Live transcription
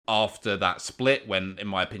after that split, when, in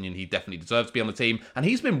my opinion, he definitely deserves to be on the team. And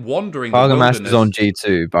he's been wandering Karga the Mask wilderness. is on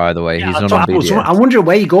G2, by the way. Yeah, he's not on BDS. I'm wondering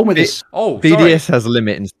where you're going with this. BDS has a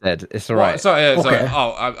limit instead. It's all right. Sorry. Okay.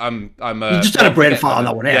 I'm. You just had a brain fart on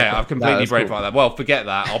that one. Yeah, I've completely brain farted that. Well, forget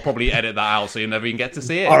that. I'll probably edit that out so you'll never even get to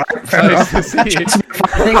see it. All right, fair enough. Okay.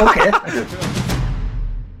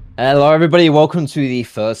 Hello, everybody. Welcome to the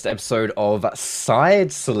first episode of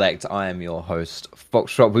Side Select. I am your host,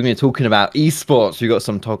 Foxtrot. We're going to be talking about esports. We've got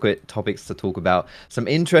some topics to talk about, some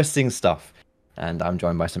interesting stuff, and I'm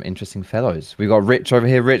joined by some interesting fellows. We've got Rich over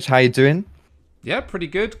here. Rich, how you doing? Yeah, pretty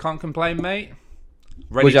good. Can't complain, mate.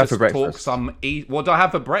 What do you have for breakfast? What do I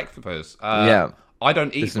have for breakfast? Yeah. I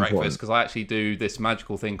don't eat breakfast because I actually do this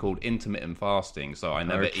magical thing called intermittent fasting, so I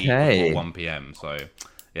never eat before 1 p.m. So,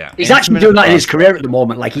 yeah. He's actually doing that in his career at the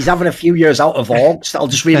moment. Like, he's having a few years out of orgs that'll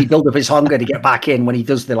just really build up his hunger to get back in when he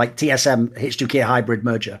does the TSM H2K hybrid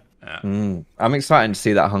merger. Yeah. I'm excited to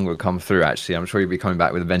see that hunger come through, actually. I'm sure you'll be coming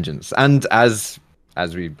back with a vengeance. And as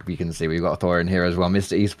we can see, we've got Thorin here as well,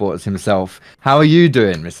 Mr. Esports himself. How are you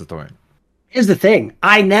doing, Mr. Thorin? Here's the thing.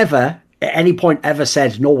 I never, at any point, ever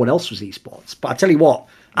said no one else was esports. But I tell you what,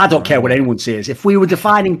 I don't care what anyone says. If we were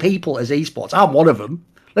defining people as esports, I'm one of them.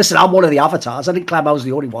 Listen, I'm one of the avatars. I didn't claim I was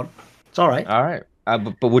the only one. It's all right. All right.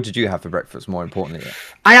 But what did you have for breakfast, more importantly?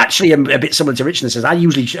 I actually am a bit similar to Richness. I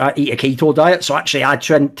usually eat a keto diet, so actually I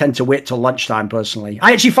tend to wait till lunchtime, personally.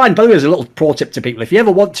 I actually find, by the way, as a little pro tip to people, if you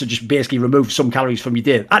ever want to just basically remove some calories from your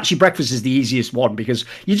day, actually breakfast is the easiest one, because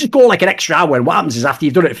you just go like an extra hour, and what happens is after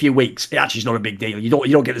you've done it a few weeks, it actually is not a big deal. You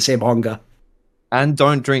don't get the same hunger. And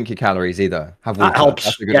don't drink your calories either. Have water. That helps.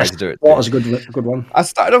 That's a good way to do it. Water's a good one. I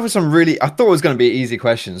started off with I thought it was going to be easy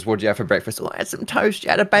questions. What did you have for breakfast? Oh, I had some toast. You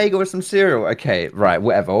had a bagel with some cereal. Okay, right,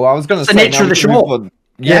 whatever. Well, I was going to say... the nature of the show.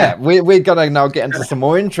 Yeah, we're going to now get into some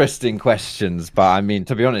more interesting questions. But, I mean,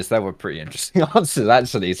 to be honest, they were pretty interesting answers,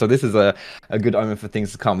 actually. So this is a good omen for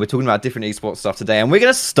things to come. We're talking about different esports stuff today. And we're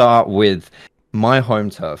going to start with my home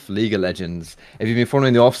turf, League of Legends. If you've been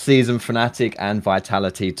following the off-season, Fnatic and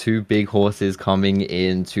Vitality, two big horses coming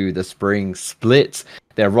into the spring split.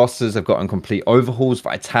 Their rosters have gotten complete overhauls.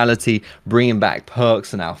 Vitality bringing back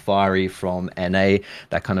Perks and Alfari from NA.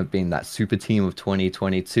 That kind of been that super team of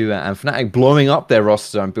 2022. And Fnatic blowing up their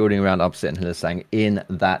roster and building around Upset and Hylissang in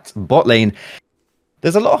that bot lane.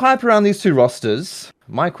 There's a lot of hype around these two rosters.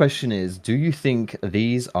 My question is, do you think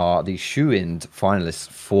these are the shoe-in finalists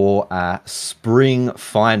for a spring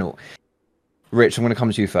final? Rich, I'm going to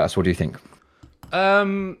come to you first. What do you think?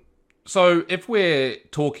 So if we're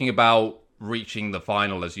talking about reaching the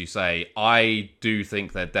final, as you say, I do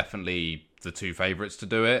think they're definitely the two favourites to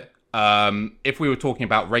do it. If we were talking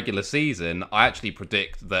about regular season, I actually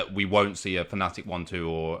predict that we won't see a Fnatic 1-2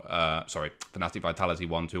 or Fnatic Vitality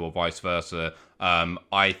 1-2 or vice versa.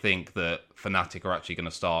 I think that Fnatic are actually going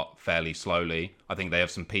to start fairly slowly. I think they have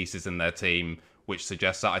some pieces in their team which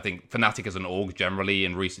suggests that. I think Fnatic as an org generally,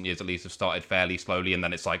 in recent years at least, have started fairly slowly, and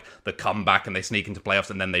then it's like the comeback and they sneak into playoffs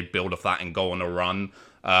and then they build off that and go on a run.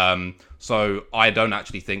 So I don't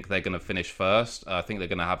actually think they're going to finish first. I think they're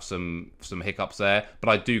going to have some hiccups there, but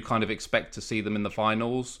I do kind of expect to see them in the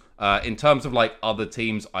finals. In terms of like other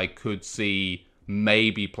teams, I could see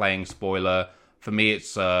maybe playing spoiler. For me,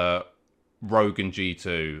 it's Rogue and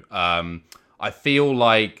G2. I feel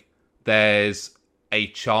like there's a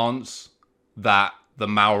chance that the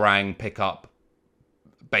Malrang pick up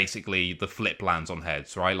basically the flip lands on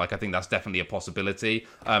heads, right? Like, I think that's definitely a possibility.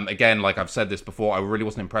 Again, like I've said this before, I really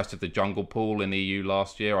wasn't impressed with the jungle pool in EU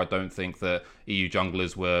last year. I don't think that EU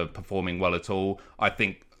junglers were performing well at all. I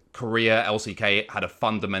think Korea, LCK had a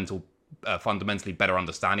fundamentally better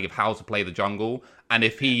understanding of how to play the jungle. And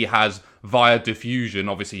if he has, via diffusion,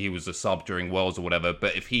 obviously he was a sub during Worlds or whatever,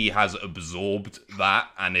 but if he has absorbed that,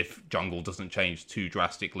 and if jungle doesn't change too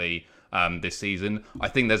drastically this season, I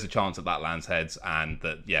think there's a chance that lands heads, and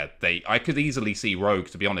that, I could easily see Rogue,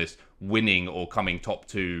 to be honest, winning or coming top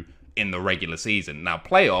 2 in the regular season. Now,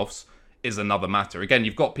 playoffs is another matter. Again,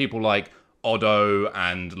 you've got people like Odo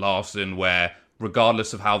and Larson, where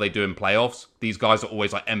regardless of how they do in playoffs, these guys are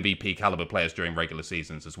always like MVP caliber players during regular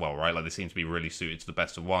seasons as well, right? Like, they seem to be really suited to the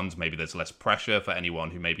best of ones. Maybe there's less pressure for anyone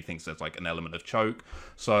who maybe thinks there's like an element of choke.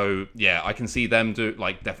 So yeah, I can see them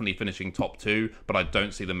definitely finishing top 2, but I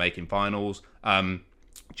don't see them making finals.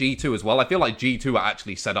 G2 as well. I feel like G2 are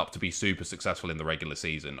actually set up to be super successful in the regular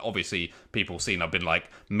season. Obviously, people have seen I've been like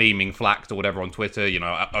memeing Flacked or whatever on Twitter. You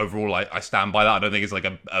know, overall, I stand by that. I don't think it's like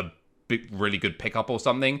a really good pickup or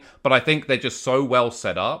something, but I think they're just so well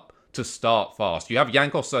set up to start fast. You have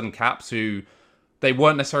Yankos and Caps, who they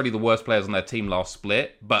weren't necessarily the worst players on their team last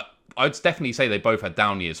split, but I'd definitely say they both had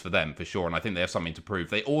down years for them, for sure, and I think they have something to prove.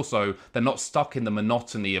 They're not stuck in the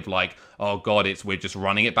monotony of like, oh god, we're just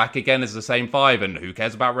running it back again as the same five, and who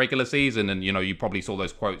cares about regular season? And you probably saw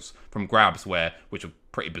those quotes from Grabs which are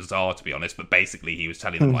pretty bizarre to be honest, but basically he was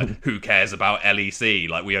telling them like, who cares about LEC?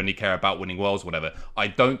 Like, we only care about winning worlds, whatever. I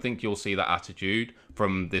don't think you'll see that attitude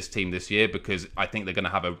from this team this year, because I think they're going to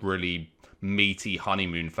have a really meaty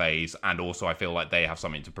honeymoon phase, and also I feel like they have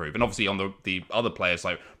something to prove. And obviously on the other players,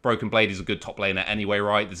 like Broken Blade is a good top laner anyway,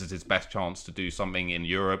 right? This is his best chance to do something in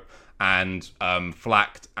Europe, and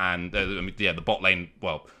Flacked and the bot lane,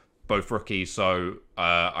 well, both rookies, so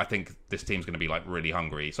I think this team's going to be like really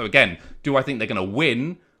hungry. So again, do I think they're going to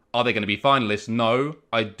win? Are they going to be finalists? No,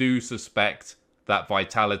 I do suspect that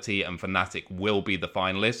Vitality and Fnatic will be the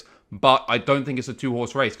finalists, but I don't think it's a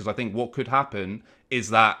two-horse race, because I think what could happen is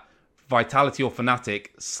that Vitality or Fnatic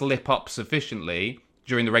slip up sufficiently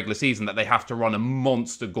during the regular season that they have to run a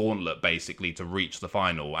monster gauntlet basically to reach the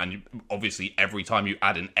final. And obviously every time you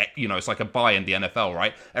add it's like a buy in the NFL,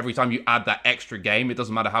 right? Every time you add that extra game, it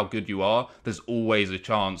doesn't matter how good you are, there's always a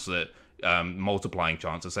chance that multiplying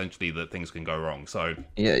chance essentially that things can go wrong. So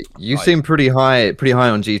yeah, you seem pretty high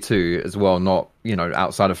on G2 as well, not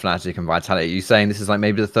outside of Fnatic and Vitality. Are you saying this is like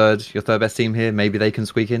maybe your third best team here? Maybe they can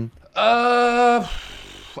squeak in? I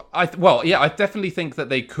definitely think that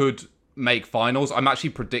they could make finals. I'm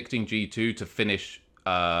actually predicting G2 to finish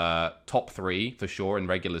top 3 for sure in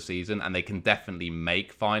regular season, and they can definitely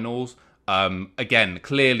make finals. Again,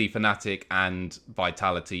 clearly Fnatic and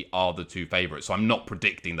Vitality are the two favourites, so I'm not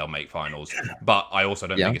predicting they'll make finals, but I also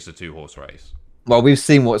don't think it's a two-horse race. Well, we've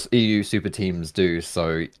seen what EU super teams do,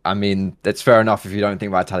 so I mean, that's fair enough if you don't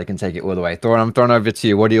think Vitality can take it all the way. Thorin, I'm throwing over to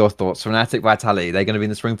you. What are your thoughts? Fnatic, Vitality, they're going to be in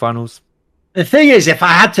the spring finals? The thing is, if I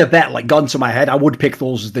had to bet, like, gun to my head, I would pick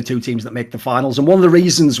those as the two teams that make the finals. And one of the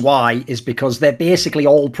reasons why is because they're basically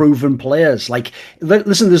all proven players. Like,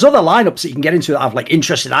 listen, there's other lineups that you can get into that have, like,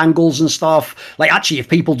 interesting angles and stuff. Like, actually, if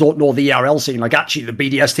people don't know the ERL scene, like, actually, the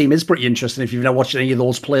BDS team is pretty interesting if you've never watched any of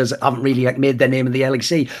those players that haven't really, like, made their name in the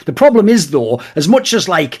LEC. The problem is, though, as much as,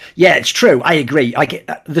 like, yeah, it's true, I agree. Like,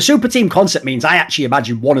 the super team concept means I actually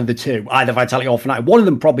imagine one of the two, either Vitality or Fnatic. One of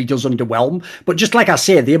them probably does underwhelm. But just like I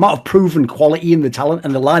said, the amount of proven quality in the talent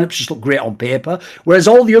and the lineups just look great on paper, whereas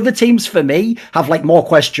all the other teams for me have like more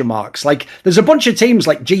question marks. Like, there's a bunch of teams,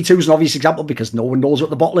 like G2 is an obvious example because no one knows what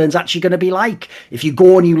the bot lane's actually going to be like. If you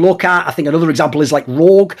go and you look at, I think another example is like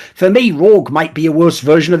Rogue. For me, Rogue might be a worse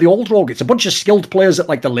version of the old Rogue. It's a bunch of skilled players at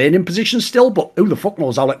like the laning position still, but who the fuck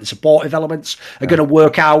knows how like the supportive elements are going to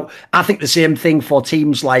work out. I think the same thing for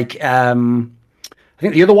teams like I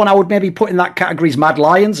think the other one I would maybe put in that category is Mad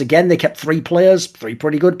Lions. Again, they kept 3 players, 3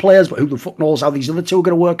 pretty good players, but who the fuck knows how these other 2 are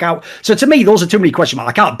going to work out. So to me, those are too many question marks.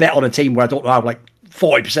 I can't bet on a team where I don't know how like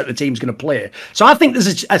 40% of the team's going to play. So I think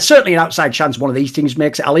there's certainly an outside chance one of these teams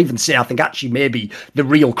makes it. I'll even say I think actually maybe the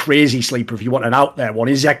real crazy sleeper, if you want an out there one,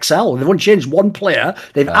 is XL. They've only changed one player.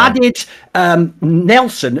 They've added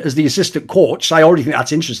Nelson as the assistant coach. So I already think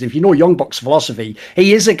that's interesting. If you know Young Buck's philosophy,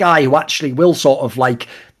 he is a guy who actually will sort of like,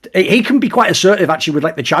 he can be quite assertive actually with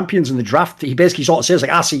like the champions in the draft. He basically sort of says like,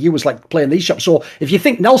 I see you as like playing these shops. So if you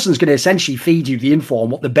think Nelson's going to essentially feed you the info on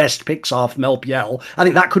what the best picks are from LPL, I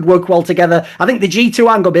think that could work well together. I think the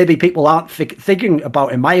G2 angle maybe people aren't thinking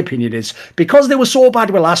about, in my opinion, is because they were so bad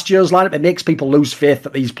with last year's lineup, it makes people lose faith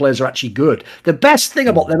that these players are actually good. The best thing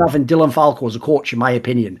about them having Dylan Falco as a coach, in my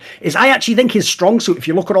opinion, is I actually think his strong suit, if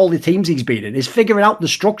you look at all the teams he's been in, is figuring out the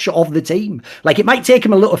structure of the team. Like, it might take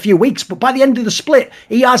him a few weeks, but by the end of the split,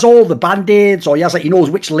 he has all the band-aids, or he has like, he knows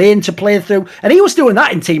which lane to play through, and he was doing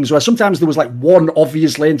that in teams where sometimes there was like one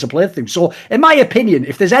obvious lane to play through. So in my opinion,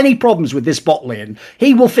 if there's any problems with this bot lane,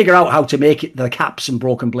 he will figure out how to make it the Caps and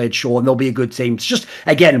Broken Blade show, and they'll be a good team. It's just,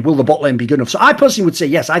 again, will the bot lane be good enough? So I personally would say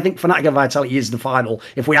yes, I think Fnatic and Vitality is the final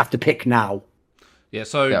if we have to pick now. Yeah,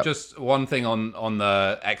 so just one thing on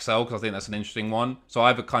the XL, because I think that's an interesting one. So I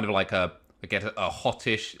have a kind of like a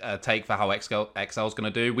hottish take for how XL's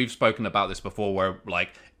going to do. We've spoken about this before, where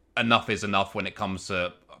like enough is enough when it comes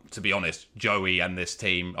to be honest, Joey and this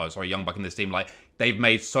team, Young Buck and this team, like they've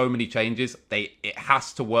made so many changes. It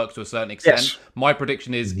has to work to a certain extent. Yes. My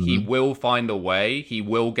prediction is he will find a way. He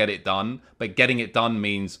will get it done, but getting it done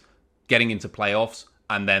means getting into playoffs,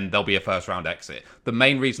 and then there'll be a first round exit. The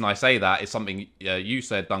main reason I say that is something you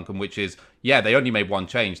said, Duncan, which is, yeah, they only made one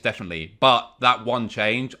change, definitely. But that one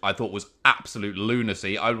change I thought was absolute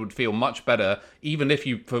lunacy. I would feel much better, even if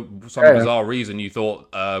you, for some bizarre reason, you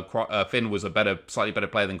thought Finn was a slightly better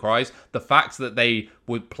player than Kryze. The fact that they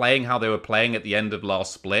were playing how they were playing at the end of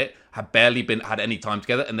last split, had barely had any time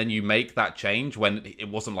together, and then you make that change when it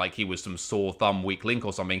wasn't like he was some sore thumb weak link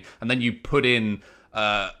or something, and then you put in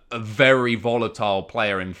a very volatile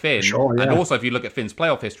player in Finn. Sure, yeah. And also, if you look at Finn's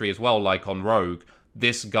playoff history as well, like on Rogue,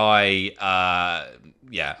 this guy,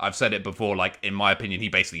 I've said it before, like, in my opinion, he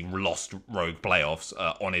basically lost Rogue playoffs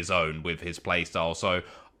on his own with his playstyle. So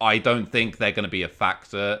I don't think they're going to be a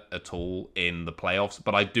factor at all in the playoffs,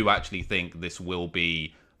 but I do actually think this will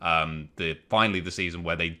be finally the season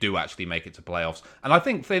where they do actually make it to playoffs. And I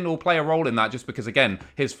think Finn will play a role in that just because, again,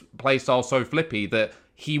 his playstyle's so flippy that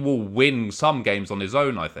he will win some games on his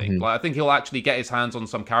own, I think. Like, I think he'll actually get his hands on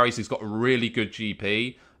some carries. He's got a really good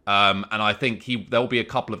GP. And I think there'll be a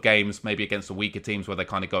couple of games, maybe against the weaker teams, where they're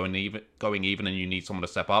kind of going even and you need someone to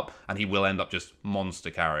step up, and he will end up just monster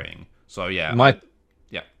carrying. So, yeah.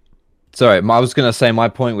 Sorry, I was going to say my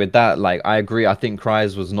point with that. Like, I agree. I think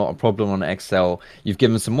Cries was not a problem on XL. You've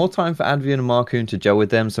given some more time for Advian and Markoon to gel with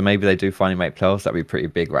them, so maybe they do finally make playoffs. That'd be pretty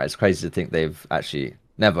big, right? It's crazy to think they've actually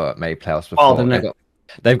never made playoffs before.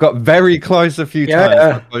 They've got very close a few times.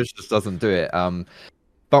 But Close just doesn't do it.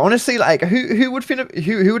 But honestly, like, who would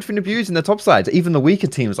Finn abuse in the top side? Even the weaker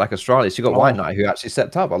teams like Astralis. You got White Knight, who actually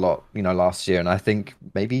stepped up a lot, last year, and I think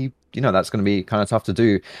maybe that's going to be kind of tough to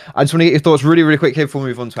do. I just want to get your thoughts really, really quick here before we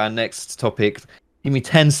move on to our next topic. Give me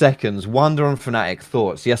 10 seconds. Wonder on Fnatic.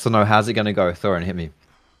 Thoughts? Yes or no? How's it going to go? Thorin, hit me.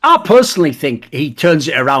 I personally think he turns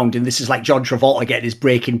it around, and this is like John Travolta getting his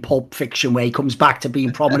break in Pulp Fiction, where he comes back to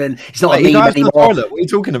being prominent. He's not a meme anymore. What are you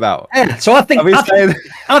talking about? Yeah, so I think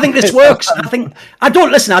this works. I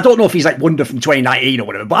don't know if he's like Wonder from 2019 or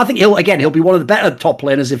whatever, but I think he'll be one of the better top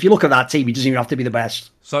laners. If you look at that team, he doesn't even have to be the best.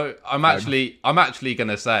 So I'm actually going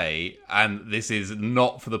to say, and this is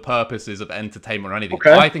not for the purposes of entertainment or anything.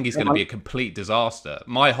 Okay. I think he's going to be a complete disaster.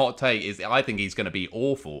 My hot take is I think he's going to be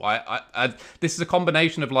awful. This is a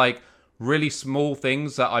combination of like really small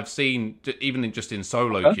things that I've seen even in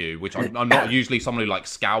solo queue, which I'm not usually someone who like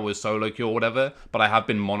scours solo queue or whatever, but I have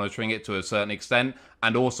been monitoring it to a certain extent,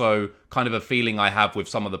 and also kind of a feeling I have with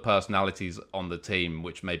some of the personalities on the team,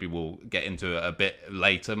 which maybe we'll get into a bit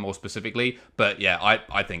later more specifically. But yeah,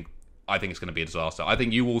 I think it's going to be a disaster. I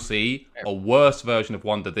think you will see a worse version of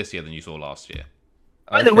Wonder this year than you saw last year.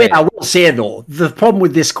 By the way, I will say though, the problem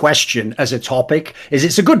with this question as a topic is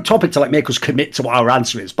it's a good topic to like make us commit to what our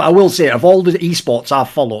answer is. But I will say, of all the esports I've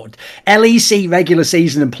followed, LEC regular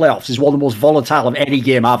season and playoffs is one of the most volatile of any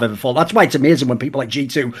game I've ever followed. That's why it's amazing when people like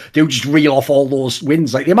G2 do just reel off all those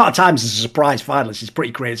wins. Like the amount of times it's a surprise finalist is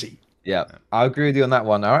pretty crazy. Yeah, I agree with you on that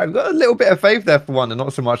one. All right, I've got a little bit of faith there for one, and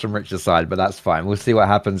not so much on Richard's side, but that's fine. We'll see what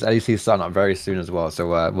happens. LEC is starting up very soon as well,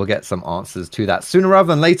 so we'll get some answers to that sooner rather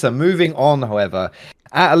than later. Moving on, however,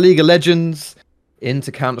 out of League of Legends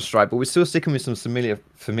into Counter-Strike, but we're still sticking with some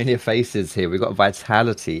familiar faces here. We've got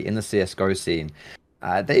Vitality in the CSGO scene.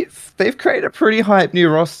 They've created a pretty hype new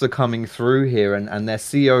roster coming through here, and their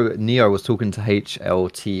CEO, Neo, was talking to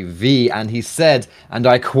HLTV, and he said, and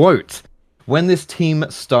I quote, "When this team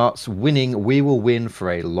starts winning, we will win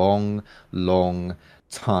for a long, long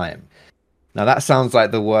time." Now that sounds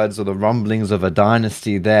like the words or the rumblings of a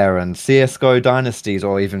dynasty there, and CSGO dynasties,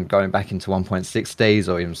 or even going back into 1.6 days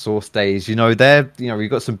or even Source days, we've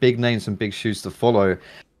got some big names, some big shoes to follow.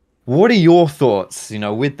 What are your thoughts,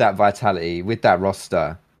 with that Vitality, with that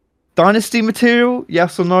roster? Dynasty material,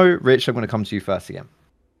 yes or no? Rich, I'm going to come to you first again.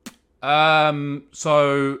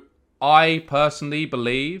 So I personally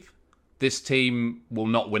believe this team will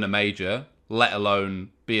not win a major, let alone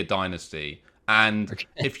be a dynasty. And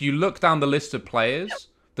if you look down the list of players,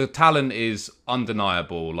 the talent is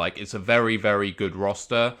undeniable. Like, it's a very, very good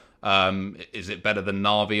roster. Is it better than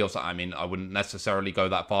Na'Vi or something? I mean, I wouldn't necessarily go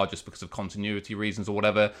that far just because of continuity reasons or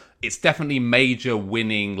whatever. It's definitely major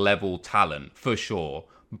winning level talent, for sure.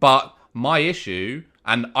 But my issue,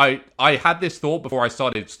 and I had this thought before I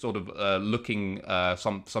started sort of looking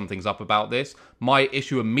some things up about this. My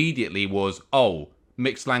issue immediately was,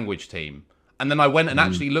 mixed language team. And then I went and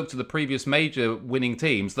actually looked at the previous major winning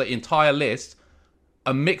teams, the entire list,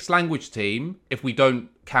 a mixed language team, if we don't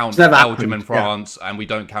count Belgium and France, and we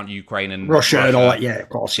don't count Ukraine and Russia and all that, of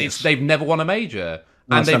course. They've never won a major.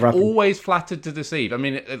 No, and they've always flattered to deceive. I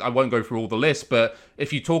mean, I won't go through all the lists, but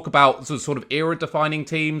if you talk about sort of era-defining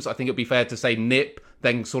teams, I think it'd be fair to say NiP,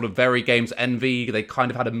 then sort of Very Games Envy, they kind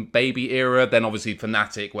of had a baby era. Then obviously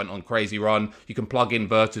Fnatic went on crazy run. You can plug in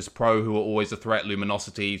Virtus Pro, who were always a threat,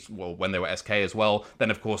 Luminosity, well, when they were SK as well. Then,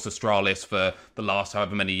 of course, Astralis for the last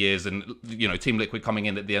however many years. And, Team Liquid coming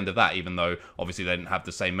in at the end of that, even though obviously they didn't have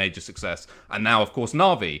the same major success. And now, of course,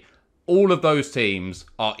 Na'Vi. All of those teams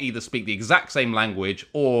are either speak the exact same language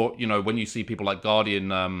or, when you see people like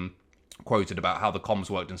Guardian quoted about how the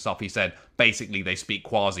comms worked and stuff, he said basically they speak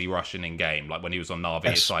quasi-Russian in game. Like when he was on Na'Vi,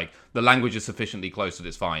 It's like the language is sufficiently close that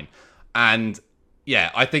it's fine. And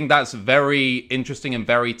Yeah, I think that's very interesting and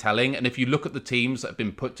very telling. And if you look at the teams that have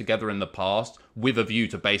been put together in the past with a view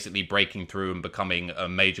to basically breaking through and becoming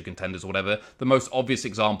major contenders or whatever, the most obvious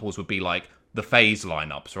examples would be like the phase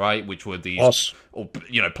lineups, right? Which were these, or,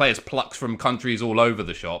 players plucked from countries all over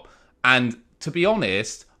the shop. And to be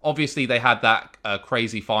honest, obviously they had that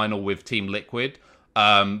crazy final with Team Liquid.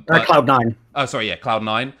 Cloud9. Oh, sorry, yeah,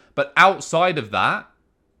 Cloud9. But outside of that,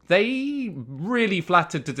 they really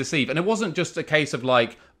flattered to deceive. And it wasn't just a case of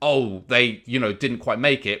like, oh, they, didn't quite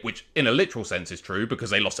make it, which in a literal sense is true because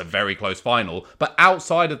they lost a very close final. But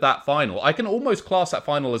outside of that final, I can almost class that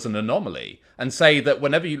final as an anomaly and say that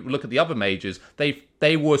whenever you look at the other majors,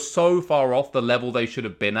 they were so far off the level they should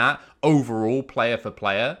have been at overall, player for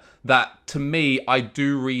player, that to me, I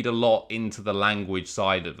do read a lot into the language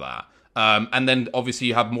side of that. And then obviously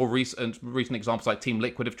you have more recent examples like Team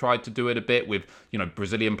Liquid have tried to do it a bit with,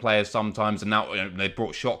 Brazilian players sometimes, and now they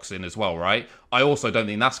brought Shox in as well, right? I also don't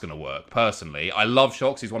think that's going to work, personally. I love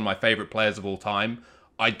Shox. He's one of my favorite players of all time.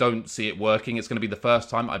 I don't see it working. It's going to be the first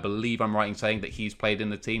time, I believe I'm right in saying, that he's played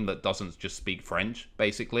in a team that doesn't just speak French,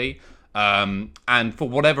 basically. And for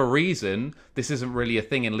whatever reason, this isn't really a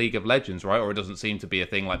thing in League of Legends, right? Or it doesn't seem to be a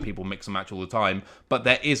thing, like people mix and match all the time. But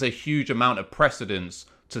there is a huge amount of precedence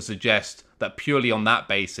to suggest that purely on that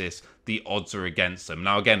basis, the odds are against them.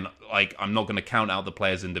 Now, again, like, I'm not going to count out the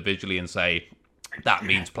players individually and say that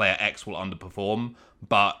means player X will underperform,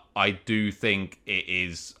 but I do think it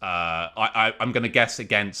is, I'm going to guess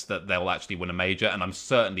against that they'll actually win a major, and I'm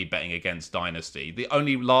certainly betting against Dynasty. The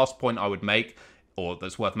only last point I would make, or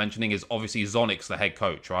that's worth mentioning, is obviously Zonic's the head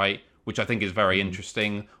coach, right? Which I think is very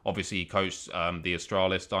interesting. Obviously, he coached the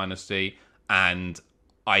Astralis Dynasty, and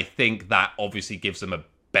I think that obviously gives them a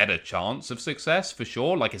better chance of success for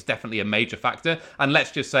sure. Like, it's definitely a major factor. And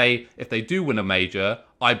let's just say if they do win a major,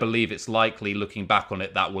 I believe it's likely, looking back on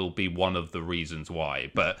it, that will be one of the reasons why.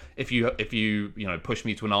 But if you push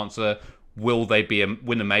me to an answer, will they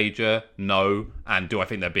win a major? No. And do I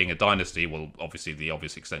think they're being a dynasty? Well, obviously the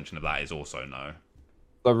obvious extension of that is also no.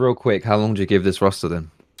 But real quick, how long do you give this roster then?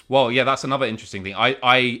 Well, yeah, that's another interesting thing.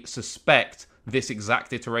 I suspect this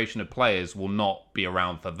exact iteration of players will not be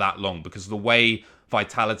around for that long, because the way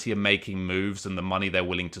Vitality are making moves and the money they're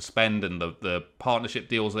willing to spend and the partnership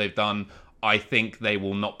deals they've done, I think they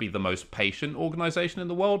will not be the most patient organization in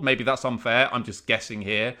the world. Maybe that's unfair. I'm just guessing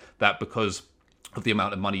here that because of the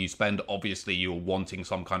amount of money you spend, obviously you're wanting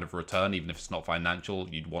some kind of return, even if it's not financial.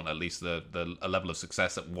 You'd want at least a level of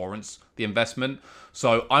success that warrants the investment.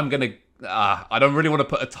 So I'm gonna, I don't really want to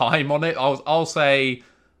put a time on it. I'll say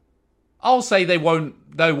they won't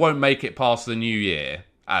make it past the new year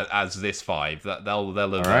as this 5. That they'll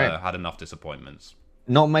have had enough disappointments.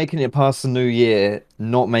 Not making it past the new year,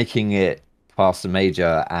 not making it past the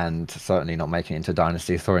major, and certainly not making it into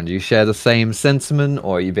Dynasty. Thorin, do you share the same sentiment,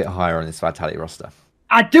 or are you a bit higher on this Vitality roster?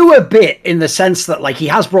 I do a bit, in the sense that, like, he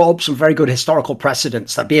has brought up some very good historical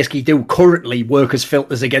precedents that basically do currently work as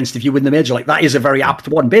filters against if you win the major. Like, that is a very apt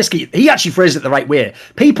one. Basically, he actually phrased it the right way.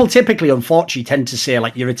 People typically, unfortunately, tend to say,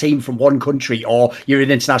 like, you're a team from one country or you're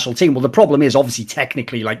an international team. Well, the problem is, obviously,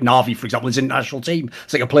 technically, like, Na'Vi, for example, is an international team.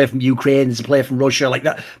 It's like a player from Ukraine, there's a player from Russia, like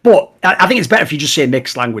that. But I think it's better if you just say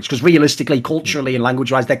mixed language, because realistically, culturally and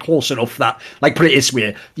language-wise, they're close enough that, like, put it this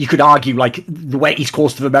way, you could argue, like, the East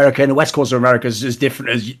Coast of America and the West Coast of America is as different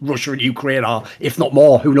as Russia and Ukraine are, if not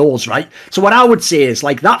more, who knows, right? So what I would say is,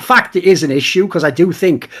 like, that factor is an issue, because I do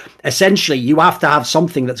think essentially you have to have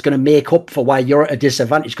something that's going to make up for why you're at a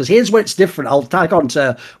disadvantage. Because here's where it's different. I'll tag on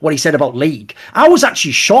to what he said about League. I was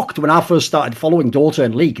actually shocked when I first started following Dota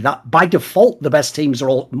and League that by default the best teams are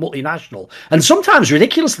all multinational, and sometimes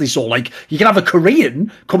ridiculously so. Like, you can have a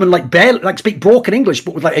Korean come and like speak broken English,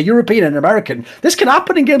 but with like a European and American. This can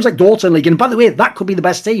happen in games like Dota and League, and by the way, that could be the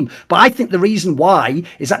best team. But I think the reason why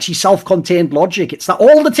is actually self-contained logic. It's that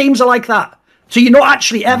all the teams are like that. So you're not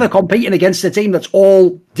actually ever competing against a team that's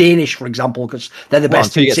all Danish, for example, because they're the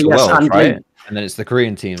best team. Right? And then it's the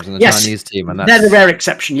Korean teams and the Chinese team. And they're the rare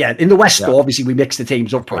exception, yeah. In the West, though, obviously, we mix the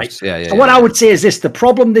teams up, right? So what I would say is this. The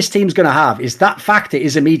problem this team's going to have is that factor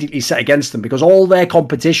is immediately set against them, because all their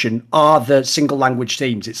competition are the single language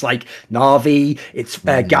teams. It's like Na'Vi, it's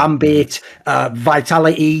Gambit,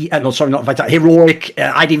 Vitality, not Vitality, Heroic.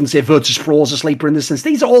 I'd even say Virtus.pro as a sleeper in this sense.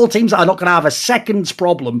 These are all teams that are not going to have a second's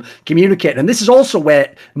problem communicating. And this is also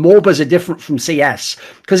where MOBAs are different from CS.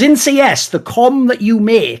 Because in CS, the comm that you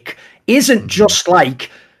make isn't just like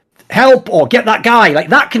help or get that guy. Like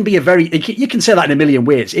that can be you can say that in a million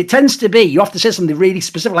ways. It tends to be, you have to say something really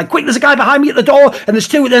specific, like quick, there's a guy behind me at the door and there's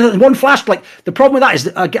two, there's one flash. Like the problem with that is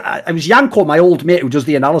that I was Yanko, my old mate who does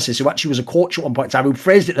the analysis, who actually was a coach at one point in time, who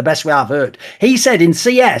phrased it the best way I've heard. He said in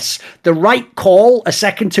CS, the right call a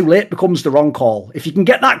second too late becomes the wrong call. If you can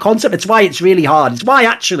get that concept, it's why it's really hard. It's why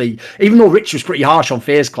actually, even though Rich was pretty harsh on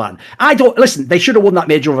FaZe Clan, they should have won that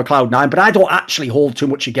major over Cloud9, but I don't actually hold too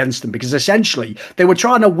much against them, because essentially they were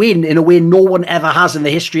trying to win in a way no one ever has in the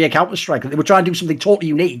history of Counter-Strike. They were trying to do something totally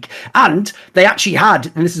unique, and they actually had,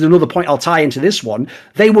 and this is another point I'll tie into this one,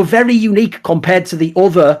 they were very unique compared to the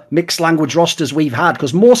other mixed language rosters we've had,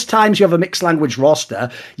 because most times you have a mixed language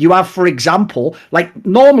roster, you have, for example, like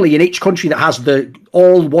normally in each country that has the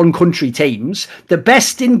all one country teams, the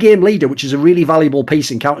best in-game leader, which is a really valuable piece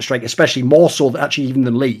in Counter-Strike, especially more so than actually even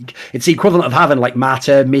than League. It's the equivalent of having like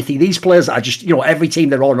Mata, Mithy, these players that are just, every team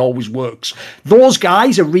they're on always works. Those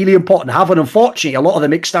guys are really important to have, and unfortunately, a lot of the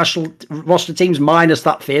mixed national roster teams, minus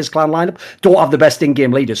that FaZe Clan lineup, don't have the best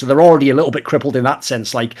in-game leader, so they're already a little bit crippled in that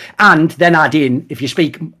sense. Like, and then add in, if you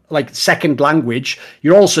speak like second language,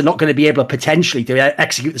 you're also not going to be able to potentially to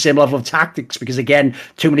execute the same level of tactics, because again,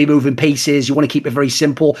 too many moving pieces. You want to keep it very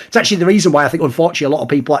simple. It's actually the reason why I think, unfortunately, a lot of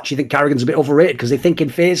people actually think Carrigan's a bit overrated, because they think in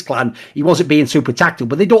FaZe Clan he wasn't being super tactical,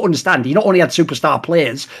 but they don't understand. He not only had superstar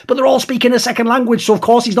players, but they're all speaking a second language, so of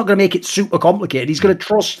course he's not going to make it super complicated. He's going to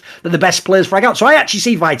trust that the best players frag out. So I actually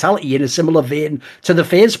see Vitality in a similar vein to the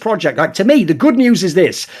FaZe project. Like, to me, the good news is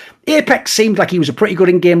this: Apex seemed like he was a pretty good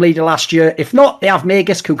in-game leader last year. If not, they have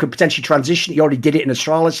Magisk, who could potentially transition. He already did it in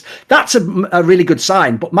Astralis. That's a really good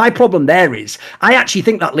sign. But my problem there is, I actually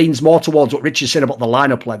think that leans more towards what Rich is saying about the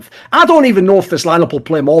lineup length. I don't even know if this lineup will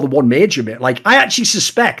play more than one major, mate. Like, I actually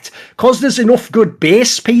suspect, because there's enough good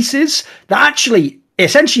base pieces, that actually,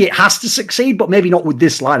 essentially, it has to succeed, but maybe not with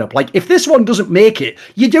this lineup. Like, if this one doesn't make it,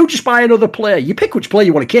 you do just buy another player. You pick which player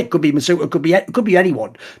you want to kick. Could be Masuta, could be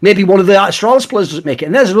anyone. Maybe one of the Astralis players doesn't make it.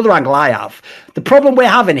 And there's another angle I have. The problem we're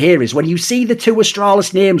having here is when you see the two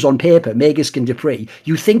Astralis names on paper, Magisk and Dupree,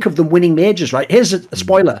 you think of them winning majors, right? Here's a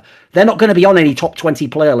spoiler. They're not going to be on any top 20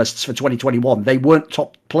 player lists for 2021. They weren't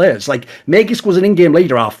top players. Like, Magisk was an in-game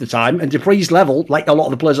leader half the time, and Dupree's level, like a lot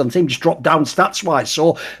of the players on the team, just dropped down stats-wise.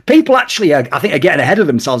 So people actually, I think, are getting ahead of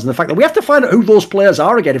themselves in the fact that we have to find out who those players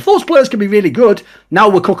are again. If those players can be really good, now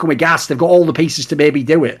we're cooking with gas. They've got all the pieces to maybe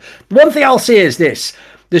do it. One thing I'll say is this.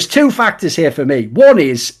 There's two factors here for me. One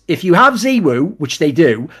is, if you have Ziwu, which they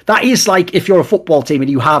do, that is like if you're a football team and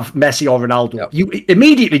you have Messi or Ronaldo. Yep. You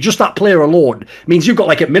immediately, just that player alone, means you've got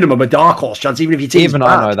like at minimum a dark horse chance, even if your team's Even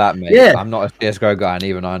bad. I know that, mate. Yeah. I'm not a CSGO guy, and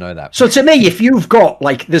even I know that. So to me, if you've got,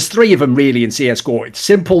 like, there's three of them really in CSGO. It's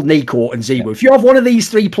Simple, Nico, and Ziwu. Yeah. If you have one of these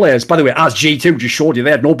three players, by the way, as G2 just showed you,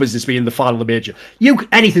 they had no business being in the final of the major.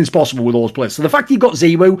 Anything's possible with those players. So the fact you've got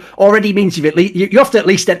Ziwu already means you have to at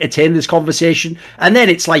least entertain this conversation. And then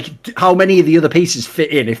it's like, how many of the other pieces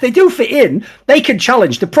fit in? If they do fit in, they can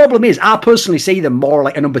challenge. The problem is, I personally see them more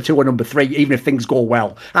like a number 2 or number 3, even if things go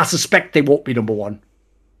well. I suspect they won't be number 1.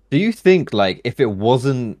 Do you think, like, if it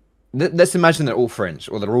wasn't... Let's imagine they're all French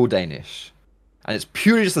or they're all Danish, and it's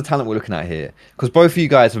purely just the talent we're looking at here, because both of you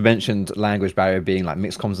guys have mentioned language barrier being, like,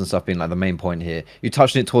 mixed comms and stuff being, like, the main point here. You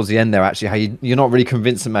touched on it towards the end there, actually, how you're not really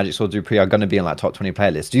convinced that Magic or Dupree are going to be in, like, top 20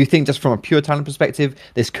 playlists. Do you think, just from a pure talent perspective,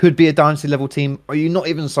 this could be a Dynasty level team, or are you not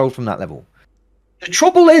even sold from that level? The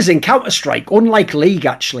trouble is, in Counter-Strike, unlike League,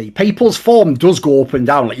 actually, people's form does go up and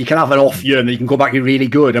down. Like, you can have an off year and then you can go back and be really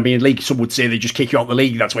good. I mean, in League, some would say they just kick you out of the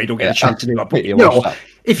league. That's why you don't get a chance to do that. But,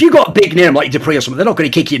 if you got a big name like Dupree or something, they're not going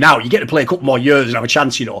to kick you now. You get to play a couple more years and have a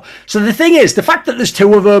chance, So the thing is, the fact that there's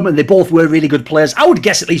two of them and they both were really good players, I would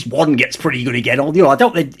guess at least one gets pretty good again. I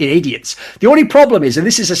doubt they're idiots. The only problem is, and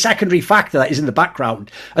this is a secondary factor that is in the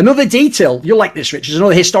background, another detail, you'll like this, Rich, is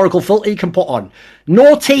another historical filter you can put on.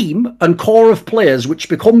 No team and core of players which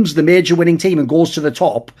becomes the major winning team and goes to the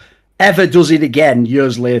top ever does it again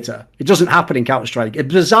years later. It doesn't happen in Counter-Strike. As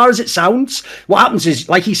bizarre as it sounds, what happens is,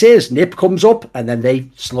 like he says, NiP comes up and then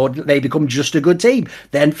they become just a good team.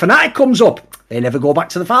 Then Fnatic comes up. They never go back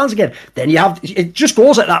to the finals again. Then it just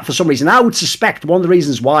goes like that for some reason. I would suspect one of the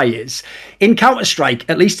reasons why is, in Counter-Strike,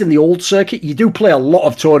 at least in the old circuit, you do play a lot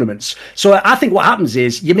of tournaments. So I think what happens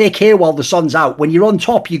is, you make hay while the sun's out. When you're on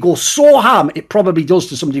top, you go so ham, it probably does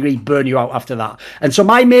to some degree burn you out after that. And so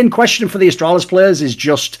my main question for the Astralis players is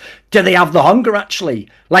just, Do they have the hunger, actually?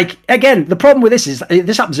 Like, again, the problem with this is,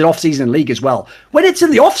 this happens in off-season league as well. When it's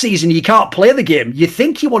in the off-season, you can't play the game. You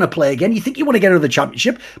think you want to play again. You think you want to get another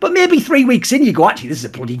championship. But maybe 3 weeks in, you go, actually, this is a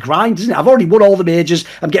bloody grind, isn't it? I've already won all the majors.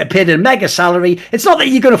 I'm getting paid a mega salary. It's not that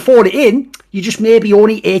you're going to phone it in. You just maybe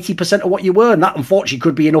only 80% of what you were. And that, unfortunately,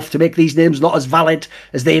 could be enough to make these names not as valid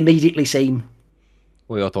as they immediately seem.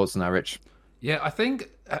 What are your thoughts on that, Rich? Yeah, I think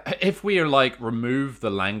if we are like remove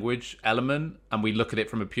the language element and we look at it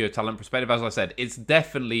from a pure talent perspective, as I said, it's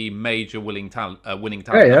definitely major winning talent.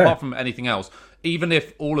 Apart from anything else, even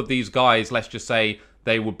if all of these guys, let's just say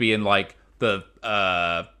they would be in like the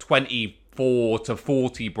 24 to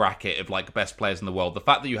 40 bracket of like best players in the world, the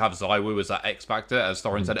fact that you have Zywoo as that X factor, as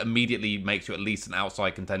Thorin said, immediately makes you at least an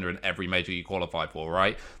outside contender in every major you qualify for,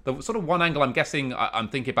 right? The sort of one angle I'm guessing I'm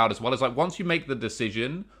thinking about as well is like once you make the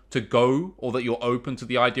decision to go, or that you're open to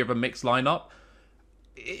the idea of a mixed lineup,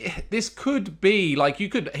 this could be like, you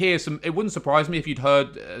could hear some, it wouldn't surprise me if you'd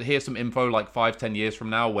hear some info like 5-10 years from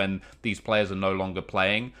now when these players are no longer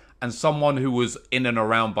playing, and someone who was in and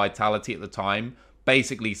around Vitality at the time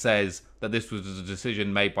basically says that this was a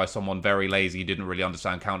decision made by someone very lazy, didn't really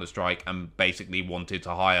understand Counter-Strike, and basically wanted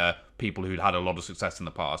to hire people who'd had a lot of success in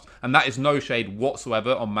the past. And that is no shade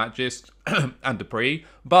whatsoever on Magist and Dupree,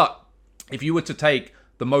 but if you were to take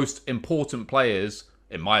the most important players,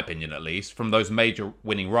 in my opinion at least, from those major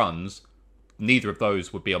winning runs, neither of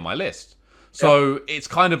those would be on my list. So it's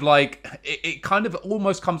kind of like, it kind of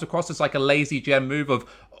almost comes across as like a lazy GM move of,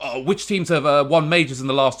 which teams have won majors in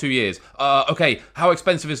the last 2 years? Okay, how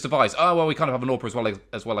expensive is Device? Oh, well, we kind of have an AWPA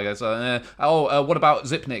as well, I guess. What about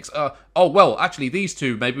Zipnix? Oh, well, actually, these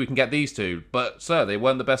two, maybe we can get these two. But, sir, they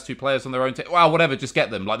weren't the best two players on their own team. Well, whatever, just get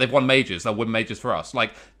them. Like, they've won majors. They'll win majors for us.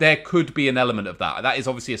 Like, there could be an element of that. That is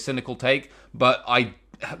obviously a cynical take, but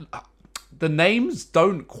the names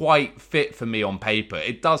don't quite fit for me on paper.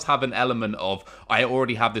 It does have an element of, I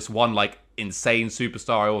already have this one, like, insane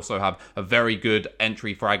superstar. I also have a very good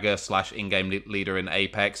entry fragger / in-game leader in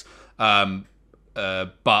Apex. But,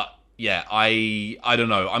 yeah, I don't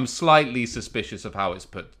know. I'm slightly suspicious of how it's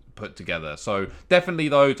put together. So, definitely,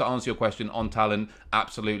 though, to answer your question on talent,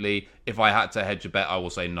 absolutely. If I had to hedge a bet, I will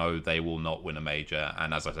say no, they will not win a major.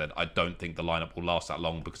 And as I said, I don't think the lineup will last that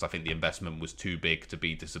long because I think the investment was too big to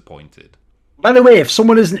be disappointed. By the way, if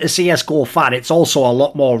someone isn't a CSGO fan, it's also a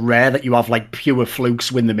lot more rare that you have like pure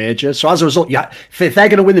flukes win the major. So as a result, if they're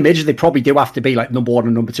going to win the major, they probably do have to be like number 1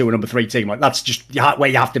 and number 2 and number 3 team. Like that's just where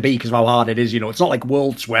you have to be because of how hard it is. You know, it's not like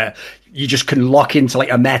Worlds where you just can lock into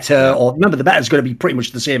like a meta. Or remember, the meta is going to be pretty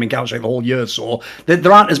much the same in Counter-Strike the whole year. So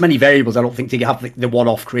there aren't as many variables. I don't think to have the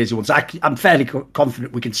one-off crazy ones. I'm fairly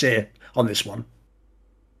confident we can say on this one.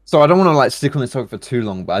 So I don't want to like stick on this topic for too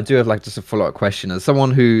long, but I do have like just a follow-up question. As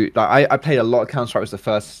someone who like, I played a lot of Counter-Strike, was the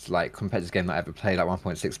first like competitive game that I ever played, like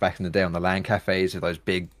 1.6 back in the day on the LAN cafes with those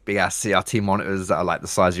big ass CRT monitors that are like the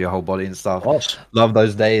size of your whole body and stuff. Love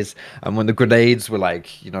those days. And when the grenades were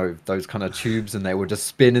like, you know, those kind of tubes and they would just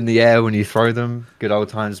spin in the air when you throw them. Good old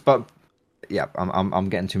times. But yeah, I'm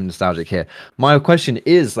getting too nostalgic here. My question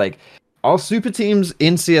is like, are super teams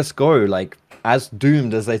in CSGO like as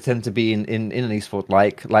doomed as they tend to be in an esport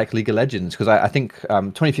like League of Legends? Because I think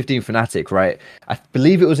 2015 Fnatic, right? I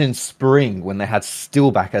believe it was in spring when they had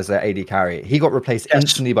Steelback as their AD carry. He got replaced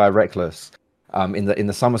instantly by Reckless in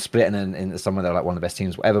the summer split, and then in the summer they're like one of the best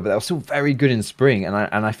teams, whatever. But they were still very good in spring, and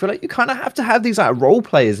I feel like you kind of have to have these like role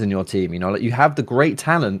players in your team. You know, like you have the great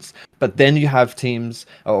talents, but then you have teams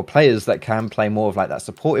or players that can play more of like that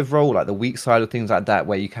supportive role, like the weak side of things like that,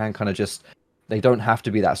 where you can kind of just. They don't have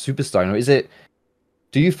to be that superstar. Or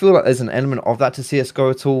do you feel like there's an element of that to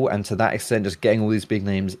CSGO at all? And to that extent, just getting all these big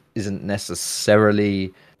names isn't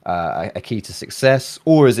necessarily a key to success?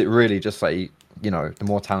 Or is it really just like, you know, the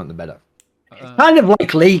more talent, the better? It's kind of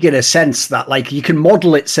like League in a sense that like you can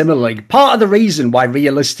model it similarly. Part of the reason why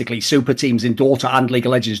realistically super teams in Dota and League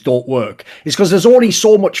of Legends don't work is because there's only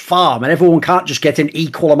so much farm and everyone can't just get an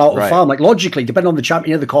equal amount of farm. Like logically, depending on the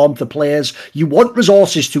champion of the comp, the players, you want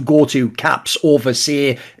resources to go to caps over,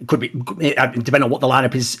 say, it could be depending on what the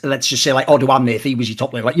lineup is. Let's just say like Oduamne if he was your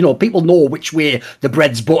top laner. Like, you know, people know which way the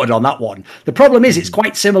bread's buttered on that one. The problem is it's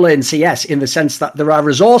quite similar in CS in the sense that there are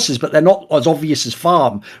resources, but they're not as obvious as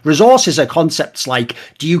farm. Resources are constantly concepts like,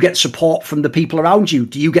 do you get support from the people around you?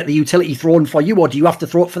 Do you get the utility thrown for you, or do you have to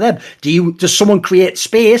throw it for them? Does someone create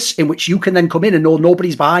space in which you can then come in and know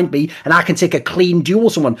nobody's behind me and I can take a clean duel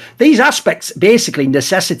with someone? These aspects basically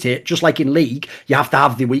necessitate, just like in League, you have to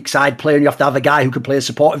have the weak side player and you have to have a guy who can play a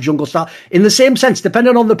supportive jungle style. In the same sense,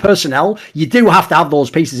 depending on the personnel, you do have to have those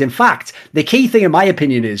pieces. In fact, the key thing, in my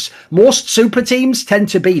opinion, is most super teams tend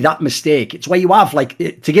to be that mistake. It's where you have, like,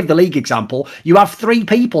 to give the League example, you have 3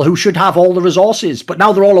 people who should have all the resources, but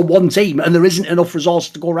now they're all on one team and there isn't enough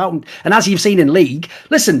resources to go around. And as you've seen in League,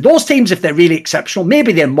 listen, those teams, if they're really exceptional,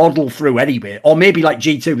 maybe they're model through anyway, or maybe like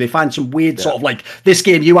G2, they find some weird sort of like, this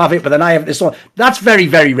game you have it, but then I have this one. That's very,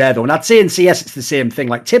 very rare though. And I'd say in CS, it's the same thing.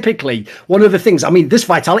 Like typically, one of the things, I mean, this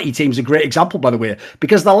Vitality team's a great example, by the way,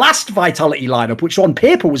 because the last Vitality lineup, which on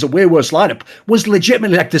paper was a way worse lineup, was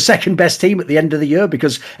legitimately like the second best team at the end of the year,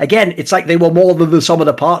 because again, it's like they were more than the sum of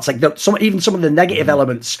the parts. Like even some of the negative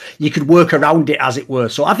elements, you could work around it, as it were.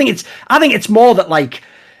 So I think it's more that, like,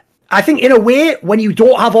 I think in a way, when you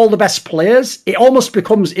don't have all the best players, it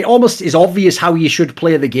almost is obvious how you should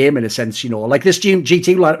play the game, in a sense, you know, like this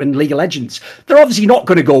G2 lineup in League of Legends. They're obviously not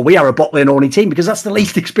going to go, we are a bot lane only team, because that's the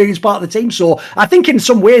least experienced part of the team. So I think in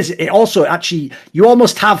some ways, it also actually, you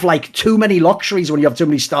almost have like too many luxuries when you have too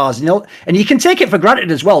many stars, you know, and you can take it for granted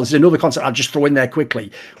as well. This is another concept I'll just throw in there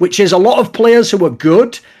quickly, which is a lot of players who are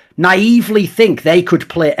good naively think they could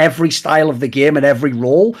play every style of the game and every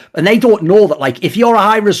role, and they don't know that, like, if you're a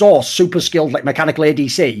high resource, super skilled, like mechanical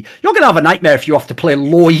ADC, you're going to have a nightmare if you have to play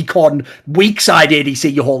low econ, weak side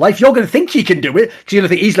ADC your whole life. You're going to think you can do it because you're going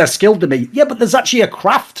to think he's less skilled than me. Yeah, but there's actually a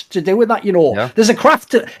craft to do with that, you know. Yeah. There's a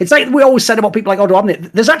craft to, it's like we always said about people like Odo Omni,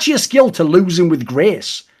 there's actually a skill to losing with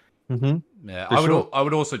grace. Mm-hmm. Yeah, I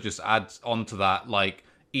would also just add on to that, like,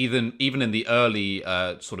 even in the early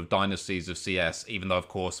sort of dynasties of CS, even though of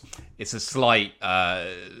course it's a slight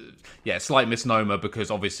misnomer, because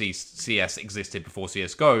obviously CS existed before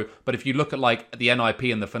CS:GO, but if you look at like the NIP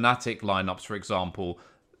and the Fnatic lineups, for example,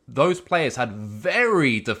 those players had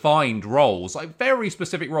very defined roles, like very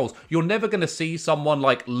specific roles. You're never going to see someone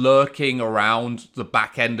like lurking around the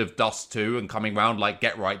back end of Dust 2 and coming around like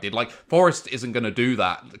Get Right did. Like, Forrest isn't going to do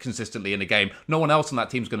that consistently in a game. No one else on that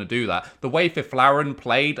team's going to do that. The way Fiflaren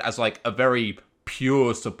played as like a very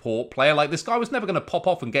pure support player, like this guy was never going to pop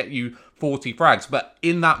off and get you 40 frags. But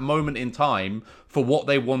in that moment in time, for what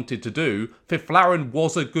they wanted to do, Fiflaren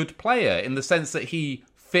was a good player in the sense that he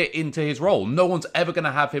fit into his role. No one's ever going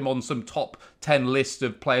to have him on some top 10 list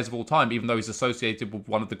of players of all time, even though he's associated with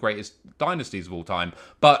one of the greatest dynasties of all time.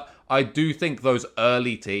 But I do think those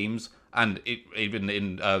early teams, and even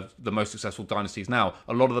in the most successful dynasties now,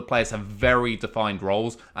 a lot of the players have very defined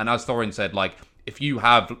roles. And as Thorin said, like, if you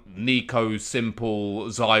have Nico, Simple,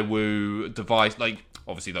 Zywoo, Device, like,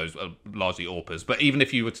 obviously those are largely AWPers, but even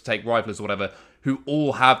if you were to take Riflers or whatever, who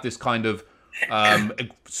all have this kind of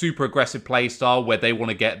super aggressive play style where they want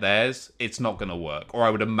to get theirs, it's not going to work. Or I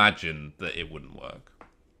would imagine that it wouldn't work.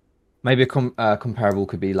 Maybe a comparable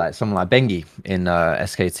could be like someone like Bengi in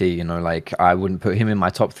SKT. You know, like, I wouldn't put him in my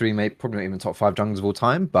top 3, maybe probably not even top 5 junglers of all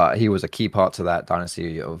time, but he was a key part to that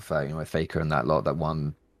dynasty of Faker and that lot that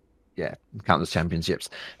won countless championships.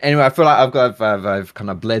 Anyway, I feel like I've kind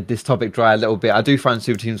of bled this topic dry a little bit. I do find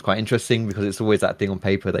super teams quite interesting because it's always that thing on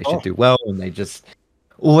paper they should do well and they just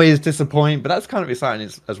always disappoint, but that's kind of exciting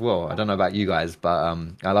as well. I don't know about you guys, but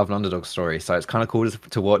I love an underdog story, so it's kind of cool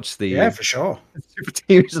to watch the for sure super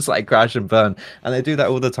teams just like crash and burn, and they do that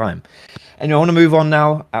all the time. Anyway, I want to move on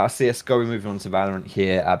now. Out of CS:GO, we're moving on to Valorant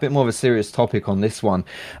here. A bit more of a serious topic on this one.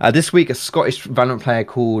 This week, a Scottish Valorant player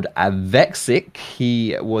called Vexic,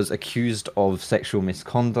 he was accused of sexual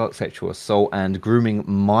misconduct, sexual assault, and grooming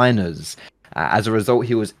minors. As a result,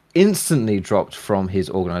 he was instantly dropped from his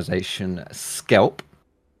organization, Scalp.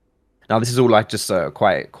 Now, this is all like just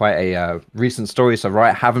quite a recent story, so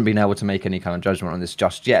Riot haven't been able to make any kind of judgment on this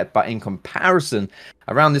just yet. But in comparison,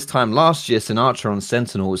 around this time last year, Sinatra on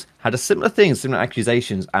Sentinels had a similar thing, similar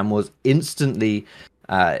accusations, and was instantly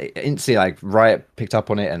like Riot picked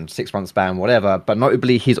up on it and 6 months ban, whatever. But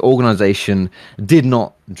notably, his organization did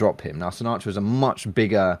not drop him. Now, Sinatra is a much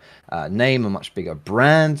bigger name, a much bigger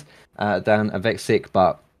brand than Vexic,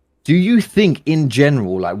 but do you think in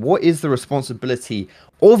general, like, what is the responsibility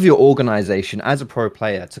of your organization as a pro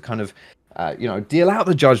player to kind of, deal out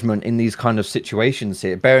the judgment in these kind of situations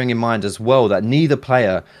here, bearing in mind as well that neither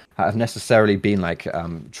player have necessarily been like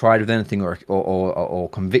tried with anything or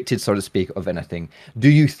convicted, so to speak, of anything? Do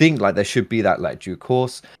you think like there should be that like due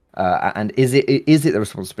course? And is it the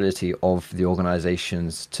responsibility of the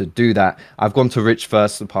organizations to do that? I've gone to Rich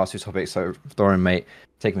first, the past 2 topics, so Thorin, mate,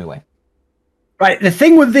 take me away. Right. The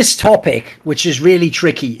thing with this topic, which is really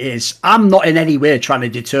tricky, is I'm not in any way trying to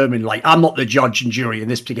determine, like, I'm not the judge and jury in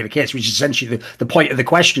this particular case, which is essentially the point of the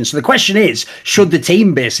question. So the question is, should the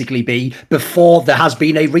team basically be before there has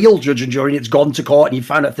been a real judge and jury and it's gone to court and you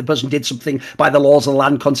found out if the person did something by the laws of the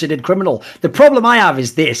land considered criminal? The problem I have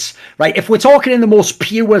is this, right? If we're talking in the most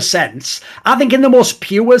pure sense, I think in the most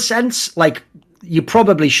pure sense, like, you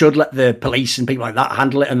probably should let the police and people like that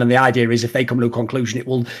handle it. And then the idea is if they come to a conclusion, it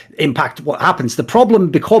will impact what happens. The problem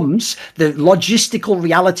becomes the logistical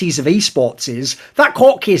realities of esports is that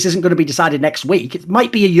court case isn't going to be decided next week. It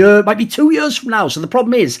might be a year, it might be 2 years from now. So the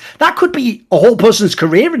problem is that could be a whole person's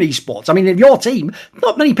career in esports. I mean, in your team,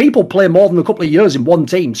 not many people play more than a couple of years in one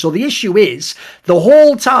team. So the issue is the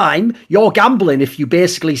whole time you're gambling if you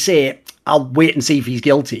basically say, I'll wait and see if he's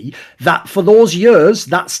guilty, that for those years,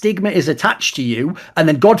 that stigma is attached to you. And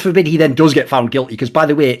then God forbid he then does get found guilty. Because by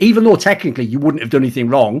the way, even though technically you wouldn't have done anything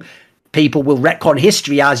wrong, people will retcon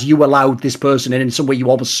history as you allowed this person in some way you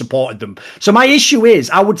almost supported them. So my issue is,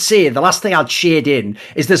 I would say the last thing I'd shade in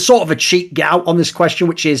is there's sort of a cheat get out on this question,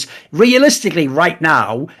 which is realistically right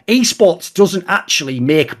now, esports doesn't actually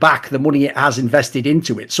make back the money it has invested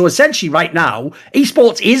into it. So essentially right now,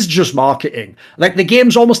 esports is just marketing. Like the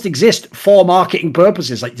games almost exist for marketing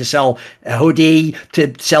purposes, like to sell a hoodie,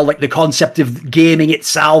 to sell like the concept of gaming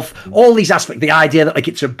itself, all these aspects, the idea that like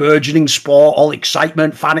it's a burgeoning sport, all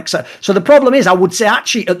excitement, fan excitement. So the problem is, I would say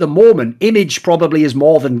actually at the moment, image probably is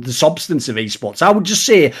more than the substance of esports. I would just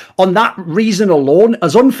say on that reason alone,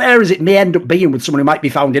 as unfair as it may end up being with someone who might be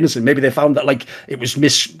found innocent, maybe they found that like it was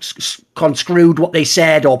misconstrued what they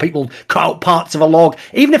said or people cut out parts of a log.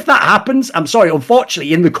 Even if that happens, I'm sorry,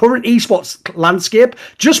 unfortunately, in the current esports landscape,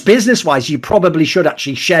 just business-wise, you probably should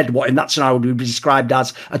actually shed what in that scenario would be described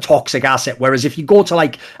as a toxic asset. Whereas if you go to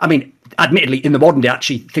like, I mean, admittedly, in the modern day,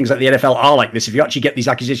 actually, things like the NFL are like this. If you actually get these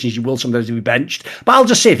accusations, you will sometimes be benched. But I'll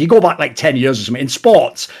just say, if you go back like 10 years or something, in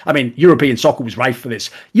sports, I mean, European soccer was rife for this.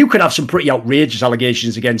 You could have some pretty outrageous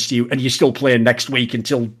allegations against you, and you're still playing next week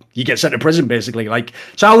until you get sent to prison, basically. Like,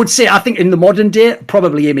 so I would say, I think in the modern day,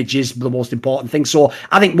 probably image is the most important thing. So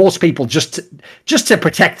I think most people, just to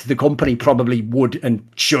protect the company, probably would and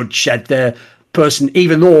should shed their person,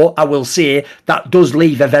 even though I will say that does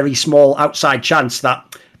leave a very small outside chance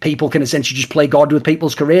that people can essentially just play God with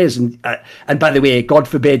people's careers. And by the way, God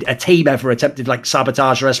forbid a team ever attempted like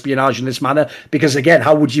sabotage or espionage in this manner, because again,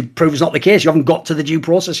 how would you prove it's not the case? You haven't got to the due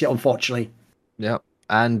process yet, unfortunately. Yeah.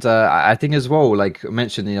 And I think as well, like I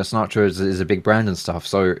mentioned, Sinatra is a big brand and stuff.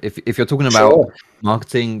 So if you're talking about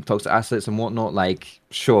marketing, toxic assets and whatnot, like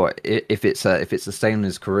sure, if it's sustaining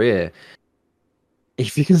his career,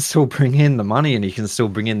 if you can still bring in the money and you can still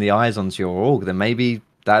bring in the eyes onto your org, then maybe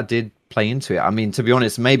that did play into it. I mean, to be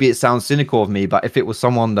honest, maybe it sounds cynical of me, but if it was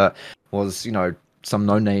someone that was, some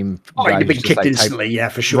no-name, you'd be kicked instantly, yeah,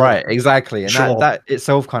 for sure. Right, exactly, and that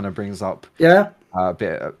itself kind of brings up, a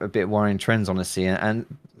bit worrying trends, honestly, and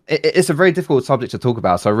it's a very difficult subject to talk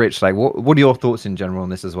about. So, Rich, like, what are your thoughts in general on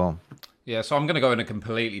this as well? Yeah, so I'm going to go in a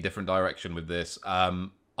completely different direction with this.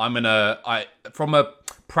 From a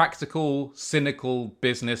practical, cynical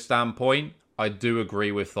business standpoint, I do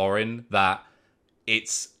agree with Thorin that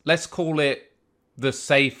it's, let's call it, the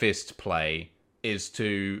safest play is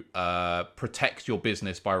to protect your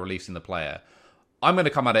business by releasing the player. I'm going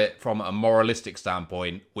to come at it from a moralistic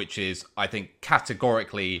standpoint, which is, I think,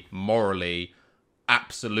 categorically, morally,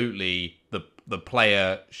 absolutely, the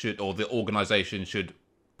player should, or the organization should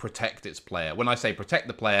protect its player. When I say protect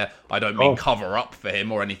the player, I don't mean cover up for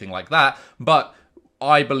him or anything like that, but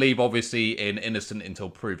I believe, obviously, in innocent until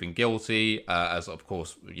proven guilty, as, of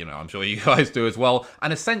course, I'm sure you guys do as well.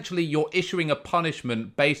 And essentially, you're issuing a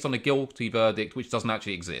punishment based on a guilty verdict, which doesn't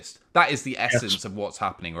actually exist. That is the essence of what's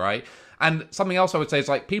happening, right? And something else I would say is,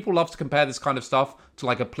 like, people love to compare this kind of stuff to,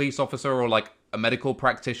 like, a police officer or, like, a medical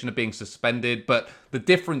practitioner being suspended. But the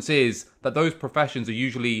difference is that those professions are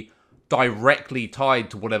usually directly tied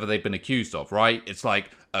to whatever they've been accused of, right? It's like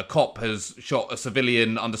a cop has shot a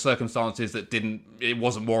civilian under circumstances that it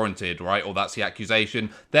wasn't warranted, right? Or that's the accusation.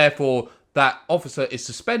 Therefore, that officer is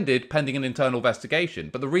suspended pending an internal investigation.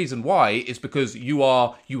 But the reason why is because you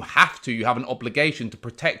have an obligation to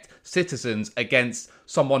protect citizens against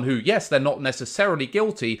someone who, yes, they're not necessarily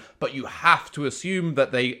guilty, but you have to assume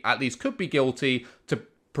that they at least could be guilty to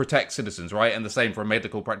protect citizens, right? And the same for a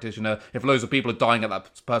medical practitioner. If loads of people are dying at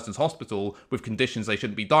that person's hospital with conditions they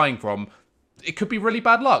shouldn't be dying from, it could be really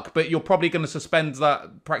bad luck, but you're probably going to suspend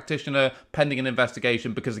that practitioner pending an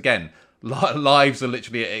investigation because, again, lives are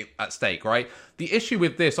literally at stake, right? The issue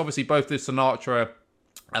with this, obviously, both with Sinatra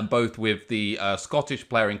and both with the Scottish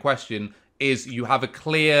player in question, is you have a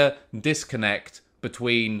clear disconnect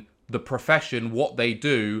between the profession, what they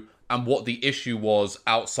do, and what the issue was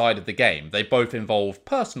outside of the game. They both involve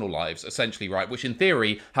personal lives, essentially, right? Which in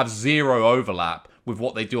theory have zero overlap with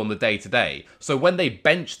what they do on the day-to-day. So when they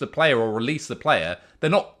bench the player or release the player, they're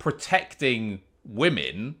not protecting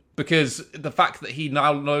women, because the fact that he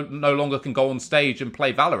now no longer can go on stage and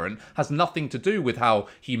play Valorant has nothing to do with how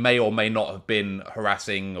he may or may not have been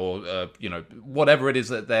harassing or, whatever it is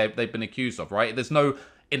that they've been accused of, right? There's no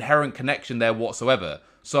inherent connection there whatsoever.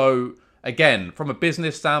 So, again, from a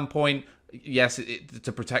business standpoint, yes,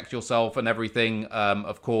 to protect yourself and everything,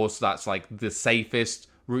 of course, that's like the safest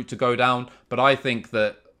route to go down. But I think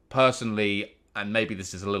that personally, and maybe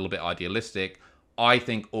this is a little bit idealistic, I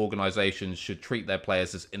think organizations should treat their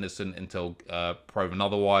players as innocent until proven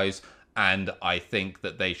otherwise. And I think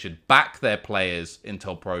that they should back their players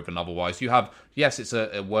until proven otherwise. You have, yes, it's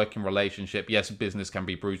a working relationship. Yes, business can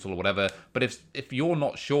be brutal or whatever. But if you're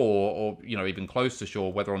not sure, or even close to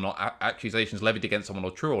sure, whether or not accusations levied against someone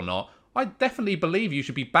are true or not, I definitely believe you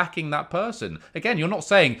should be backing that person. Again, you're not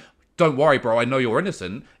saying, don't worry, bro, I know you're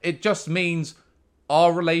innocent. It just means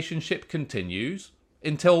our relationship continues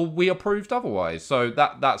until we are proved otherwise. So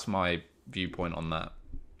that's my viewpoint on that.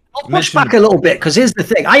 I'll push back a little bit, because here's the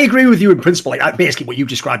thing. I agree with you in principle. Like, basically, what you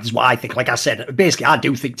described is what I think. Like I said, basically, I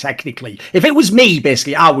do think technically, if it was me,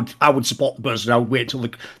 basically, I would support the person. I would wait until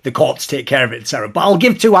the courts take care of it, etc. But I'll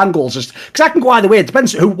give two angles, just because I can go either way. It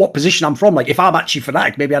depends what position I'm from. Like, if I'm actually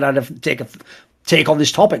Fnatic, maybe I'd have to take on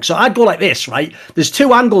this topic. So I'd go like this, right? There's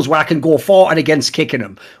two angles where I can go for and against kicking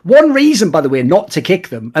them. One reason, by the way, not to kick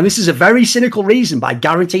them, and this is a very cynical reason, but I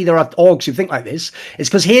guarantee there are orgs who think like this, is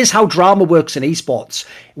because here's how drama works in esports.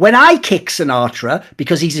 When I kick Sinatra,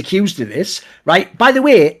 because he's accused of this, right? By the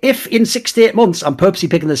way, if in 6 to 8 months, I'm purposely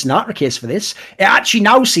picking the Sinatra case for this, it actually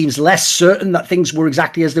now seems less certain that things were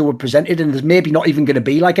exactly as they were presented, and there's maybe not even going to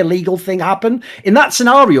be like a legal thing happen. In that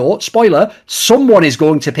scenario, spoiler, someone is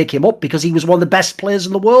going to pick him up because he was one of the best players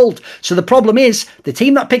in the world. So the problem is, the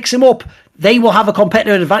team that picks him up, they will have a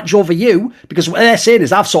competitive advantage over you, because what they're saying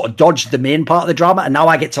is, I've sort of dodged the main part of the drama and now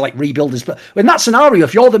I get to like rebuild this. In that scenario,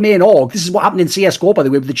 if you're the main org, this is what happened in CSGO, by the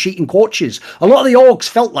way, with the cheating coaches. A lot of the orgs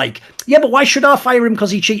felt like, yeah, but why should I fire him because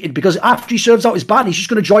he cheated? Because after he serves out his ban, he's just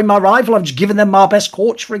going to join my rival. I'm just giving them my best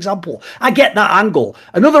coach, for example. I get that angle.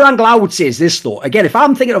 Another angle I would say is this, though. Again, if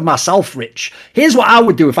I'm thinking of myself, Rich, here's what I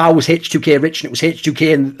would do if I was H2K Rich and it was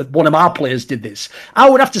H2K and one of my players did this. I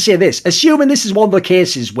would have to say this, assuming this is one of the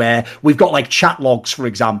cases where we've got like chat logs, for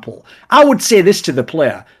example. I would say this to the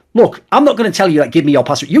player. Look, I'm not going to tell you, like, give me your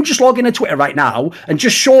password. You just log into Twitter right now and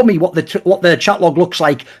just show me what the chat log looks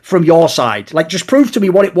like from your side. Like, just prove to me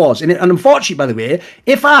what it was. And unfortunately, by the way,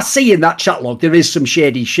 if I see in that chat log there is some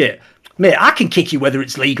shady shit, mate, I can kick you whether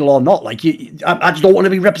it's legal or not. Like, I just don't want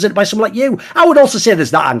to be represented by someone like you. I would also say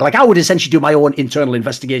there's that angle. Like, I would essentially do my own internal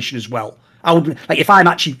investigation as well. I would, like,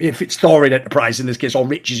 if it's Thorin Enterprise in this case, or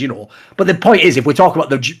Riches, But the point is, if we're talking about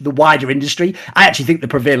the wider industry, I actually think the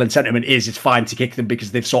prevailing sentiment is it's fine to kick them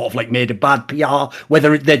because they've sort of like made a bad PR,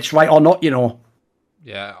 whether that's right or not,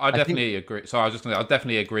 Yeah, I definitely agree. So I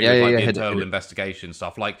definitely agree with the internal investigation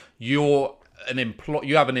stuff. Like, you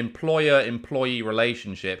have an employer-employee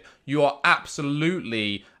relationship. You are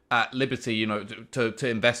absolutely at liberty, to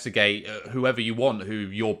investigate whoever you want, who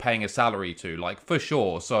you're paying a salary to, like, for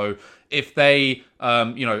sure. So if they,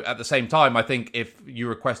 at the same time, I think if you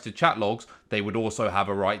requested chat logs, they would also have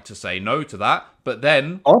a right to say no to that. But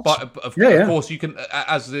then, of course, you can,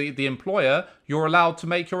 as the employer, you're allowed to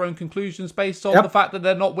make your own conclusions based on the fact that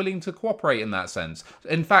they're not willing to cooperate in that sense.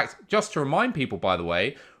 In fact, just to remind people, by the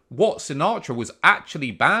way, what Sinatra was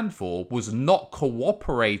actually banned for was not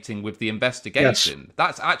cooperating with the investigation. Yes.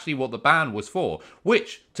 That's actually what the ban was for,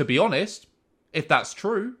 which, to be honest, if that's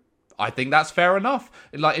true, I think that's fair enough.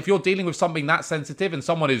 Like, if you're dealing with something that sensitive and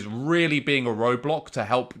someone is really being a roadblock to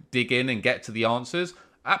help dig in and get to the answers,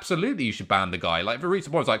 absolutely you should ban the guy. Like, if it reaches a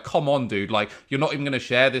point, it's like, come on, dude, like, you're not even going to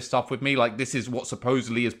share this stuff with me. Like, this is what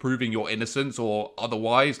supposedly is proving your innocence, or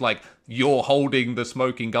otherwise, like, you're holding the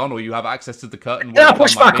smoking gun, or you have access to the curtain. Yeah, I'll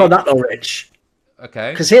push back on that though, Rich.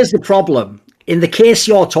 Okay. Because here's the problem. In the case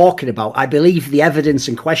you're talking about, I believe the evidence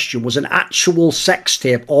in question was an actual sex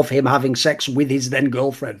tape of him having sex with his then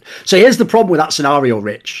girlfriend. So here's the problem with that scenario,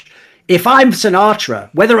 Rich. If I'm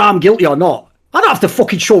Sinatra, whether I'm guilty or not, I don't have to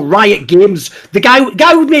fucking show Riot Games. The guy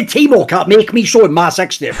who made Teemo can't make me show him my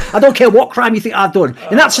sex tape. I don't care what crime you think I've done.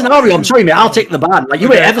 In that scenario, I'm sorry, mate, I'll take the ban. Like,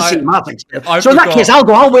 you ain't ever seen my sex tape. So in that case,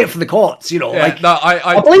 I'll wait for the courts, you know. Yeah, like, no,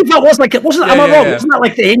 I believe that was like, wasn't that, am I wrong? Wasn't that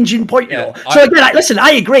like the hinging point, you know? So again, listen,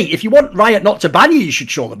 I agree. If you want Riot not to ban you, you should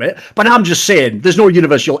show them it. But I'm just saying, there's no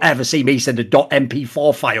universe you'll ever see me send a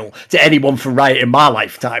 .mp4 file to anyone from Riot in my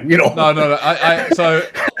lifetime, you know? No.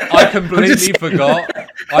 I completely forgot.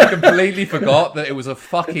 I completely forgot that it was a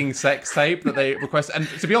fucking sex tape that they requested. And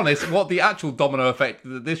to be honest, what the actual domino effect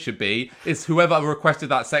that this should be is whoever requested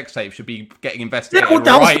that sex tape should be getting investigated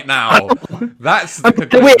right now. That's the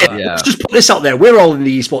conclusion. Let's just put this out there. We're all in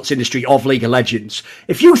the esports industry of League of Legends.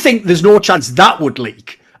 If you think there's no chance that would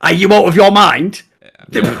leak, are you out of your mind?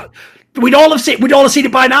 Yeah. We'd all have seen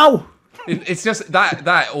it by now. It's just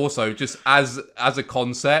that also just as a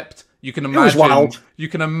concept. You can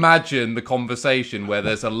imagine the conversation where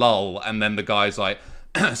there's a lull and then the guy's like,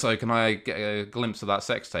 so can I get a glimpse of that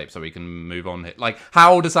sex tape so we can move on here? Like,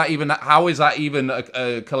 how is that even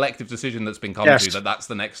a collective decision that's been come to that's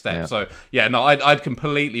the next step? Yeah. So I'd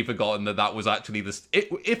completely forgotten that was actually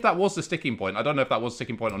if that was the sticking point. I don't know if that was the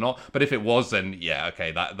sticking point or not, but if it was, then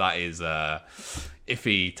that is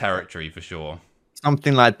iffy territory for sure.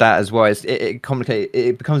 Something like that as well. It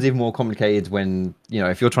becomes even more complicated when, you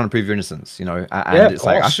know, if you're trying to prove your innocence, you know, and it's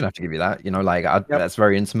like, I shouldn't have to give you that, you know, like that's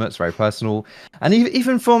very intimate, it's very personal, and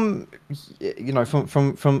even from, you know,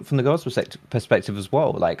 from the girl's perspective as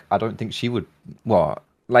well. Like, I don't think she would.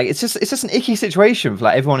 Like, it's just an icky situation for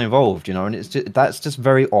like everyone involved, you know, and that's just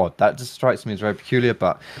very odd. That just strikes me as very peculiar.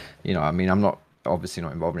 But, you know, I mean, I'm obviously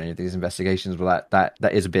not involved in any of these investigations, but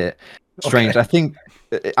that is a bit strange. I think.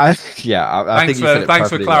 Thanks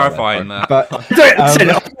for clarifying that. But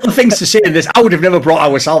other things to say in this, I would have never brought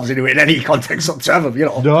ourselves into it in any context whatsoever. You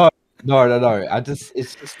know. No.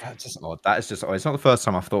 It's just odd. That is just odd. It's not the first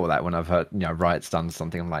time I've thought of that when I've heard, you know, Riot's done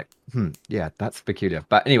something. I'm like, yeah, that's peculiar.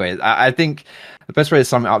 But anyway, I think the best way to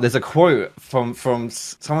sum it up. There's a quote from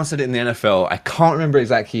someone said it in the NFL. I can't remember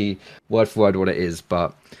exactly word for word what it is,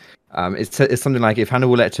 but it's something like, if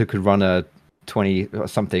Hannibal Lecter could run a 20 or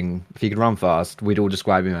something, if he could run fast, we'd all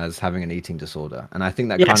describe him as having an eating disorder. And I think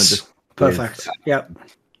that kind of just perfect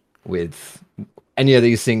with any of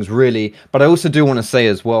these things really. But I also do want to say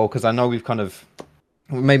as well, because I know we've kind of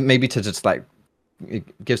maybe to just like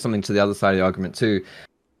give something to the other side of the argument too,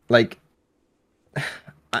 like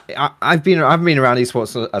I've been around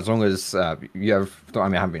esports as long as you have. I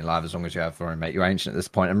mean, I haven't been live as long as you have, Thorin, mate. You're ancient at this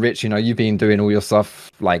point. And Rich, you know, you've been doing all your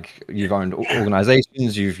stuff. Like, you've owned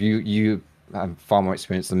organizations. You have far more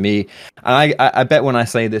experience than me. And I bet when I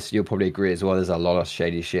say this, you'll probably agree as well. There's a lot of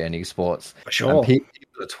shady shit in esports. For sure. And people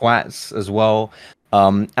are twats as well.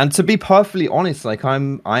 And to be perfectly honest, like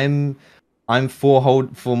I'm for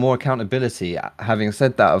more accountability. Having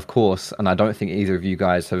said that, of course, and I don't think either of you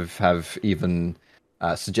guys have even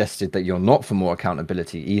suggested that you're not for more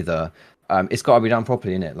accountability either. It's got to be done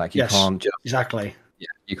properly, innit? Like, you can't just, exactly. Yeah,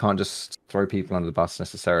 you can't just throw people under the bus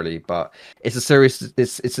necessarily. But it's a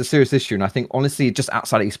serious issue, and I think honestly, just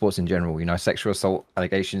outside of esports in general, you know, sexual assault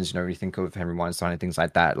allegations. You know, when you think of Henry Weinstein and things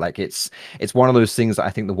like that, like it's one of those things that I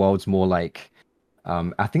think the world's more like.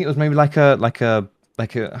 I think it was maybe like a I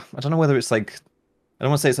don't know whether it's like, I don't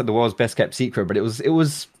want to say it's like the world's best kept secret, but it was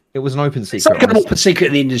an open secret. It's like an open secret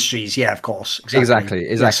in the industries, yeah, of course. Exactly.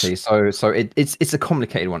 Yes. So it's a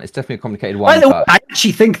complicated one. It's definitely a complicated one. By the way, I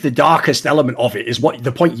actually think the darkest element of it is what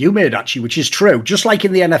the point you made, actually, which is true. Just like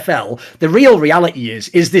in the NFL, the real reality is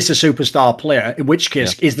this a superstar player? In which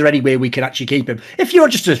case, is there any way we can actually keep him? If you're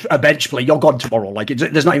just a bench player, you're gone tomorrow. Like,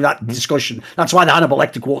 there's not even that discussion. That's why the Hannibal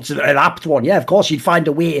Lecter quote's an apt one. Yeah, of course, you'd find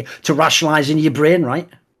a way to rationalize in your brain, right?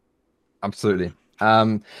 Absolutely.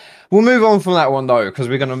 We'll move on from that one though, because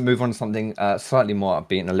we're going to move on to something slightly more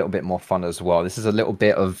upbeat and a little bit more fun as well. This is a little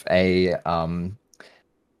bit of a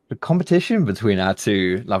competition between our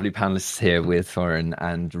two lovely panelists here with Thorin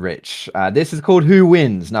and Rich. This is called Who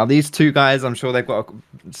Wins. Now, these two guys, I'm sure they've got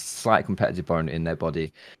a slight competitive bone in their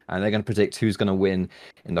body, and they're going to predict who's going to win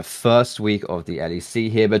in the first week of the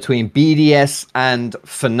LEC here between BDS and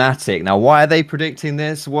Fnatic. Now, why are they predicting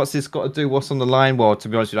this? What's this got to do? What's on the line? Well, to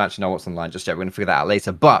be honest, you don't actually know what's on the line just yet. We're going to figure that out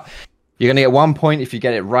later. But you're going to get 1 point if you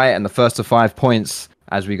get it right, and the first of 5 points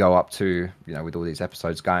as we go up to, you know, with all these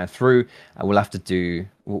episodes going through, and we'll have to do,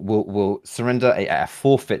 we'll surrender a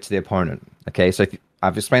forfeit to the opponent. Okay, so if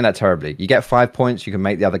I've explained that terribly. You get 5 points, you can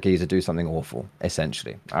make the other geezer do something awful,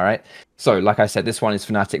 essentially. All right. So, like I said, this one is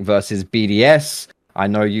Fnatic versus BDS. I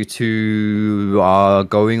know you two are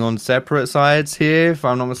going on separate sides here, if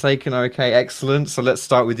I'm not mistaken. Okay, excellent. So let's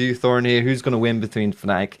start with you, Thorin, here. Who's going to win between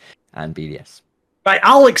Fnatic and BDS? Right,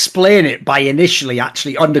 I'll explain it by initially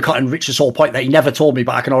actually undercutting Rich's whole point that he never told me,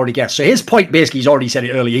 but I can already guess. So his point, basically, he's already said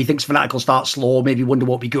it earlier. He thinks Fnatic will start slow, maybe Wonder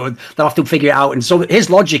won't be good. They'll have to figure it out. And so his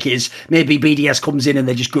logic is maybe BDS comes in and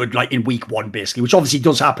they're just good like in week one, basically, which obviously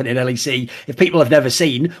does happen in LEC. If people have never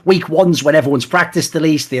seen, week one's when everyone's practiced the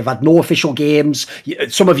least. They've had no official games.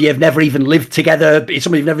 Some of you have never even lived together.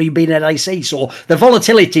 Some of you have never even been in LEC. So the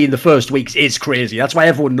volatility in the first weeks is crazy. That's why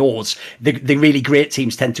everyone knows the really great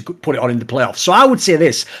teams tend to put it on in the playoffs. So I would say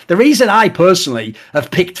this. The reason I personally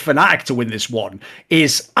have picked Fnatic to win this one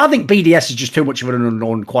is I think BDS is just too much of an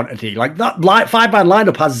unknown quantity. Like that 5-man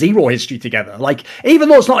lineup has zero history together. Like, even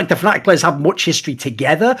though it's not like the Fnatic players have much history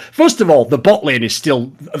together, first of all, the bot lane is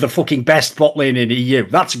still the fucking best bot lane in EU.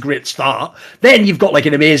 That's a great start. Then you've got like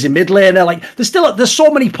an amazing mid laner. Like, there's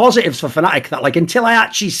so many positives for Fnatic that like until I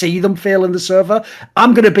actually see them fail in the server,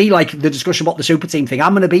 I'm gonna be like the discussion about the super team thing.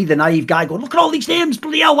 I'm gonna be the naive guy going, look at all these names,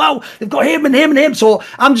 bloody hell, wow, they've got him and him and him. So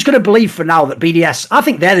I'm just going to believe for now that BDS, I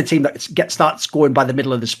think they're the team that starts going by the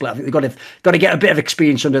middle of the split. I think they've got to get a bit of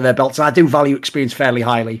experience under their belts, and I do value experience fairly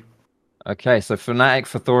highly. Okay, so Fnatic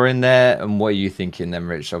for Thor in there, and what are you thinking then,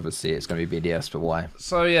 Rich? Obviously, it's going to be BDS, but why?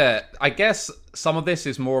 So yeah, I guess some of this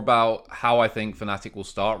is more about how I think Fnatic will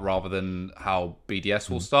start rather than how BDS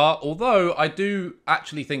will start. Although I do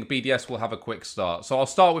actually think BDS will have a quick start. So I'll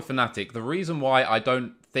start with Fnatic. The reason why I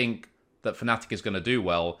don't think that Fnatic is going to do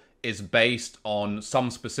well is based on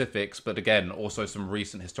some specifics, but again, also some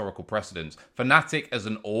recent historical precedents. Fnatic as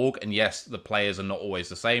an org, and yes, the players are not always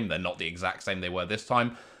the same. They're not the exact same they were this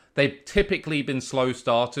time. They've typically been slow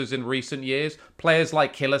starters in recent years. Players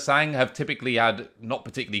like Killasang have typically had not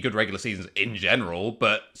particularly good regular seasons in general,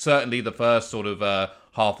 but certainly the first sort of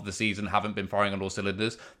half of the season haven't been firing on all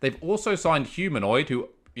cylinders. They've also signed Humanoid, who,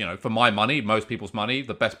 you know, for my money, most people's money,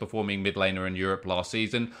 the best performing mid laner in Europe last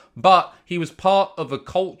season. But he was part of a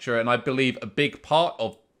culture, and I believe a big part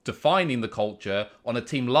of defining the culture on a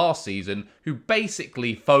team last season who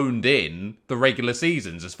basically phoned in the regular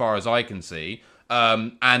seasons, as far as I can see.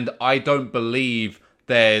 And I don't believe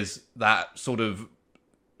there's that sort of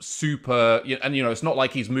super, and you know, it's not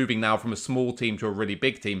like he's moving now from a small team to a really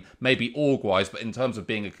big team, maybe org-wise, but in terms of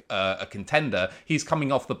being a contender, he's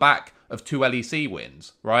coming off the back of 2 LEC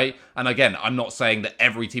wins, right? And again, I'm not saying that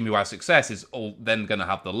every team who has success is all then going to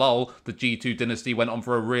have the lull. The G2 Dynasty went on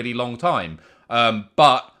for a really long time.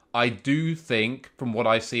 But I do think, from what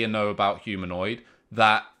I see and know about Humanoid,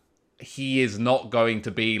 that he is not going to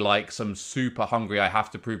be like some super hungry, I have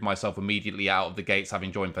to prove myself immediately out of the gates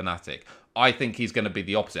having joined Fnatic. I think he's going to be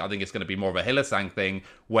the opposite. I think it's going to be more of a Hillisang thing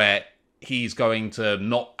where he's going to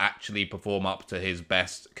not actually perform up to his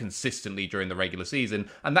best consistently during the regular season,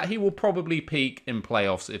 and that he will probably peak in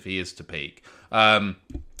playoffs if he is to peak.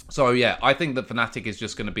 So yeah, I think that Fnatic is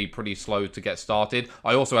just going to be pretty slow to get started.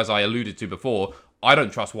 I also, as I alluded to before, I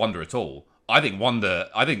don't trust Wunder at all. I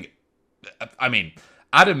mean,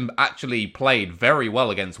 Adam actually played very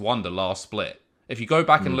well against Wunder last split. If you go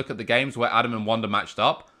back and look at the games where Adam and Wunder matched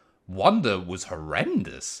up, Wunder was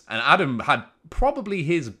horrendous. And Adam had probably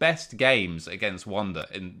his best games against Wunder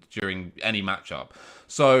during any matchup.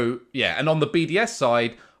 So, yeah. And on the BDS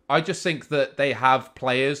side, I just think that they have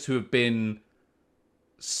players who have been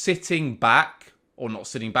sitting back, or not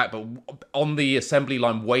sitting back, but on the assembly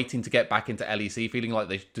line waiting to get back into LEC, feeling like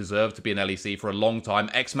they deserve to be in LEC for a long time.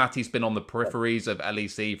 Xmatty's been on the peripheries of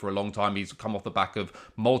LEC for a long time. He's come off the back of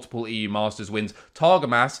multiple EU Masters wins.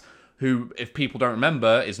 Targamas, who, if people don't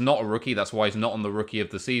remember, is not a rookie. That's why he's not on the Rookie of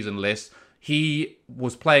the Season list. He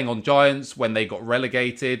was playing on Giants when they got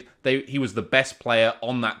relegated. He was the best player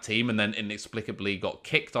on that team and then inexplicably got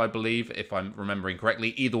kicked, I believe, if I'm remembering correctly.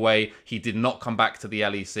 Either way, he did not come back to the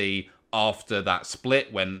LEC after that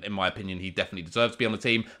split, when, in my opinion, he definitely deserves to be on the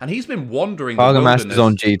team. And he's been wandering the wilderness. Is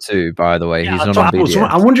on G2, by the way. Yeah, he's not on BDS.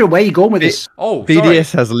 I wonder where you're going with this. Oh,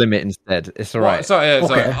 BDS has a limit instead. It's all right. Sorry.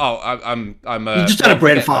 Okay. I'm. You just had a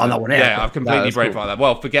brain fart on that one. Yeah, I've completely brain farted that.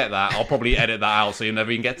 Well, forget that. I'll probably edit that out so you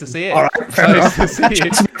never even get to see it. All right, fair enough.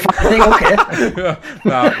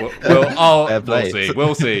 Okay.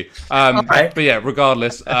 We'll see. But yeah,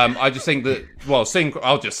 regardless, I just think that, well,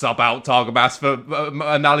 I'll just sub out Targamas for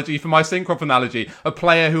analogy for my Syncroft analogy. A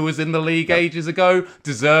player who was in the league ages ago,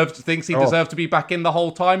 thinks he deserved to be back in the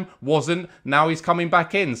whole time, wasn't. Now he's coming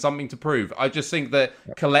back in, something to prove. I just think that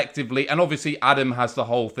collectively, and obviously Adam has the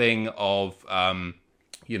whole thing of,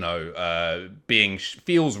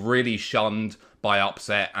 feels really shunned by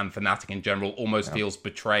Upset, and Fnatic in general almost feels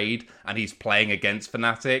betrayed, and he's playing against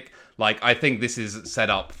Fnatic. Like, I think this is set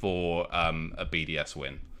up for a BDS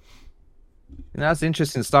win. That's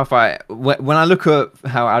interesting stuff. When I look at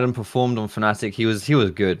how Adam performed on Fnatic, he was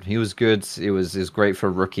good. He was good. It was great for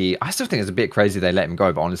a rookie. I still think it's a bit crazy they let him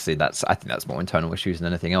go, but honestly, I think that's more internal issues than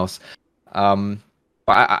anything else. But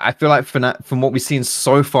I feel like from what we've seen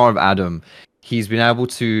so far of Adam, he's been able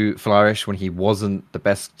to flourish when he wasn't the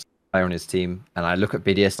best player on his team. And I look at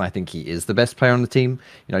BDS and I think he is the best player on the team.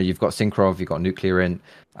 You know, you've got Synchro, you've got Nuclear in,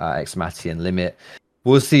 Xmati and Limit.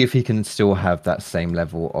 We'll see if he can still have that same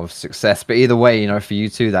level of success. But either way, you know, for you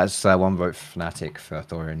two, that's one vote for Fnatic, for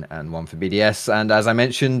Thorin, and one for BDS. And as I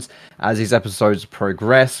mentioned, as these episodes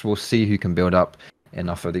progress, we'll see who can build up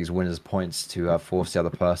enough of these winners' points to force the other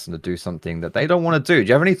person to do something that they don't want to do. Do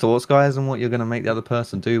you have any thoughts, guys, on what you're going to make the other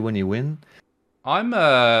person do when you win?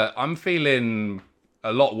 I'm feeling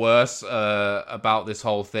a lot worse about this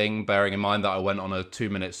whole thing, bearing in mind that I went on a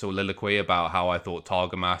 2-minute soliloquy about how I thought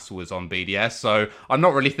Targamas was on BDS, so I'm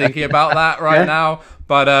not really thinking about that right now.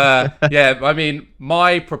 But yeah, I mean,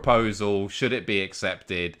 my proposal, should it be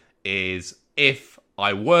accepted, is if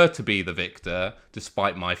I were to be the victor,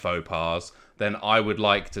 despite my faux pas, then I would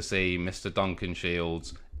like to see Mr. Duncan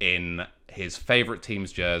Shields in his favourite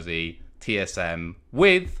team's jersey, TSM,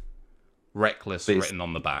 with Reckless written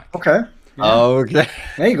on the back. Okay. Yeah. Oh, okay.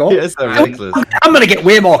 There you go. Yes, I'm going to get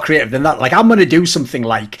way more creative than that. Like, I'm going to do something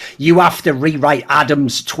like you have to rewrite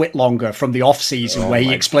Adam's twit longer from the off season where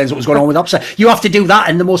he explains what was going on with Upset. You have to do that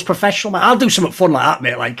in the most professional manner. I'll do something fun like that,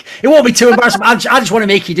 mate. Like, it won't be too embarrassing. I just want to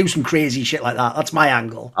make you do some crazy shit like that. That's my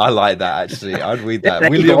angle. I like that, actually. I'd read that.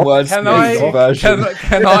 William Wordsmith's version.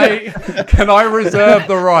 Can I reserve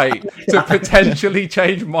the right to potentially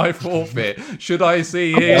change my forfeit? Should I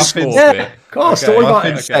see his forfeit? Yeah. Of course, don't worry about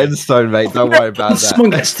it. Stone, mate. Don't worry about that. Someone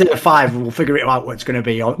gets to 5, we'll figure it out what it's going to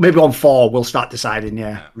be. Or maybe on 4, we'll start deciding.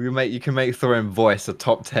 Yeah, you can make Thorin voice a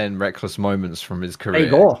top 10 Reckless moments from his career.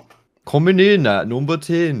 There you go. Coming in at number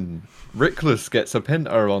 10, Reckless gets a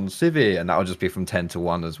penta on Civi, and that'll just be from 10 to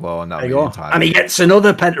 1 as well. And that'll be the entire. And he gets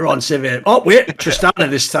another penta on Civi. Oh wait, Tristana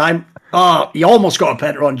this time. Oh, he almost got a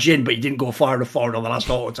penta on Jin, but he didn't go far enough forward on the last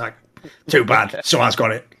auto attack. Too bad. So I've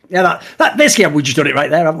got it. Yeah, that basically we just done it right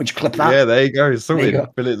there, haven't we? Just clip that. Yeah, there you go. Sorted.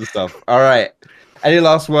 Brilliant stuff. All right. Any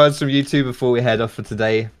last words from you two before we head off for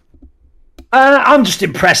today? I'm just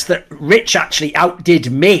impressed that Rich actually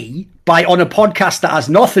outdid me by, on a podcast that has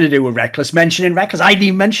nothing to do with Reckless, mentioning Reckless. I didn't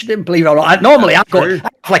even mention him, believe it or not. Normally, I've got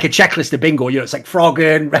like a checklist of bingo. You know, it's like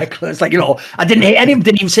Froggen, Reckless. Like, you know, I didn't hit any of them,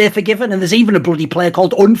 didn't even say Forgiven. And there's even a bloody player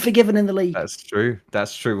called Unforgiven in the league. That's true.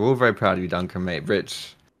 We're all very proud of you, Duncan, mate.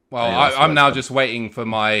 Rich. Well, I'm now just waiting for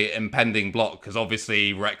my impending block, because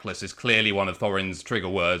obviously Reckless is clearly one of Thorin's trigger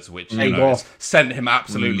words, which has sent him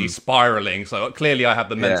absolutely spiraling. So clearly I have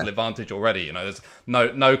the mental advantage already. You know, there's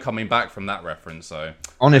no coming back from that reference. So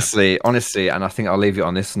honestly, and I think I'll leave you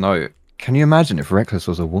on this note. Can you imagine if Reckless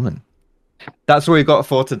was a woman? That's all we've got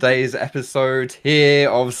for today's episode here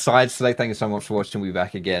of Side Select. Thank you so much for watching. We'll be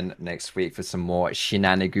back again next week for some more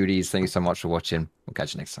shenanigans. Thank you so much for watching. We'll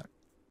catch you next time.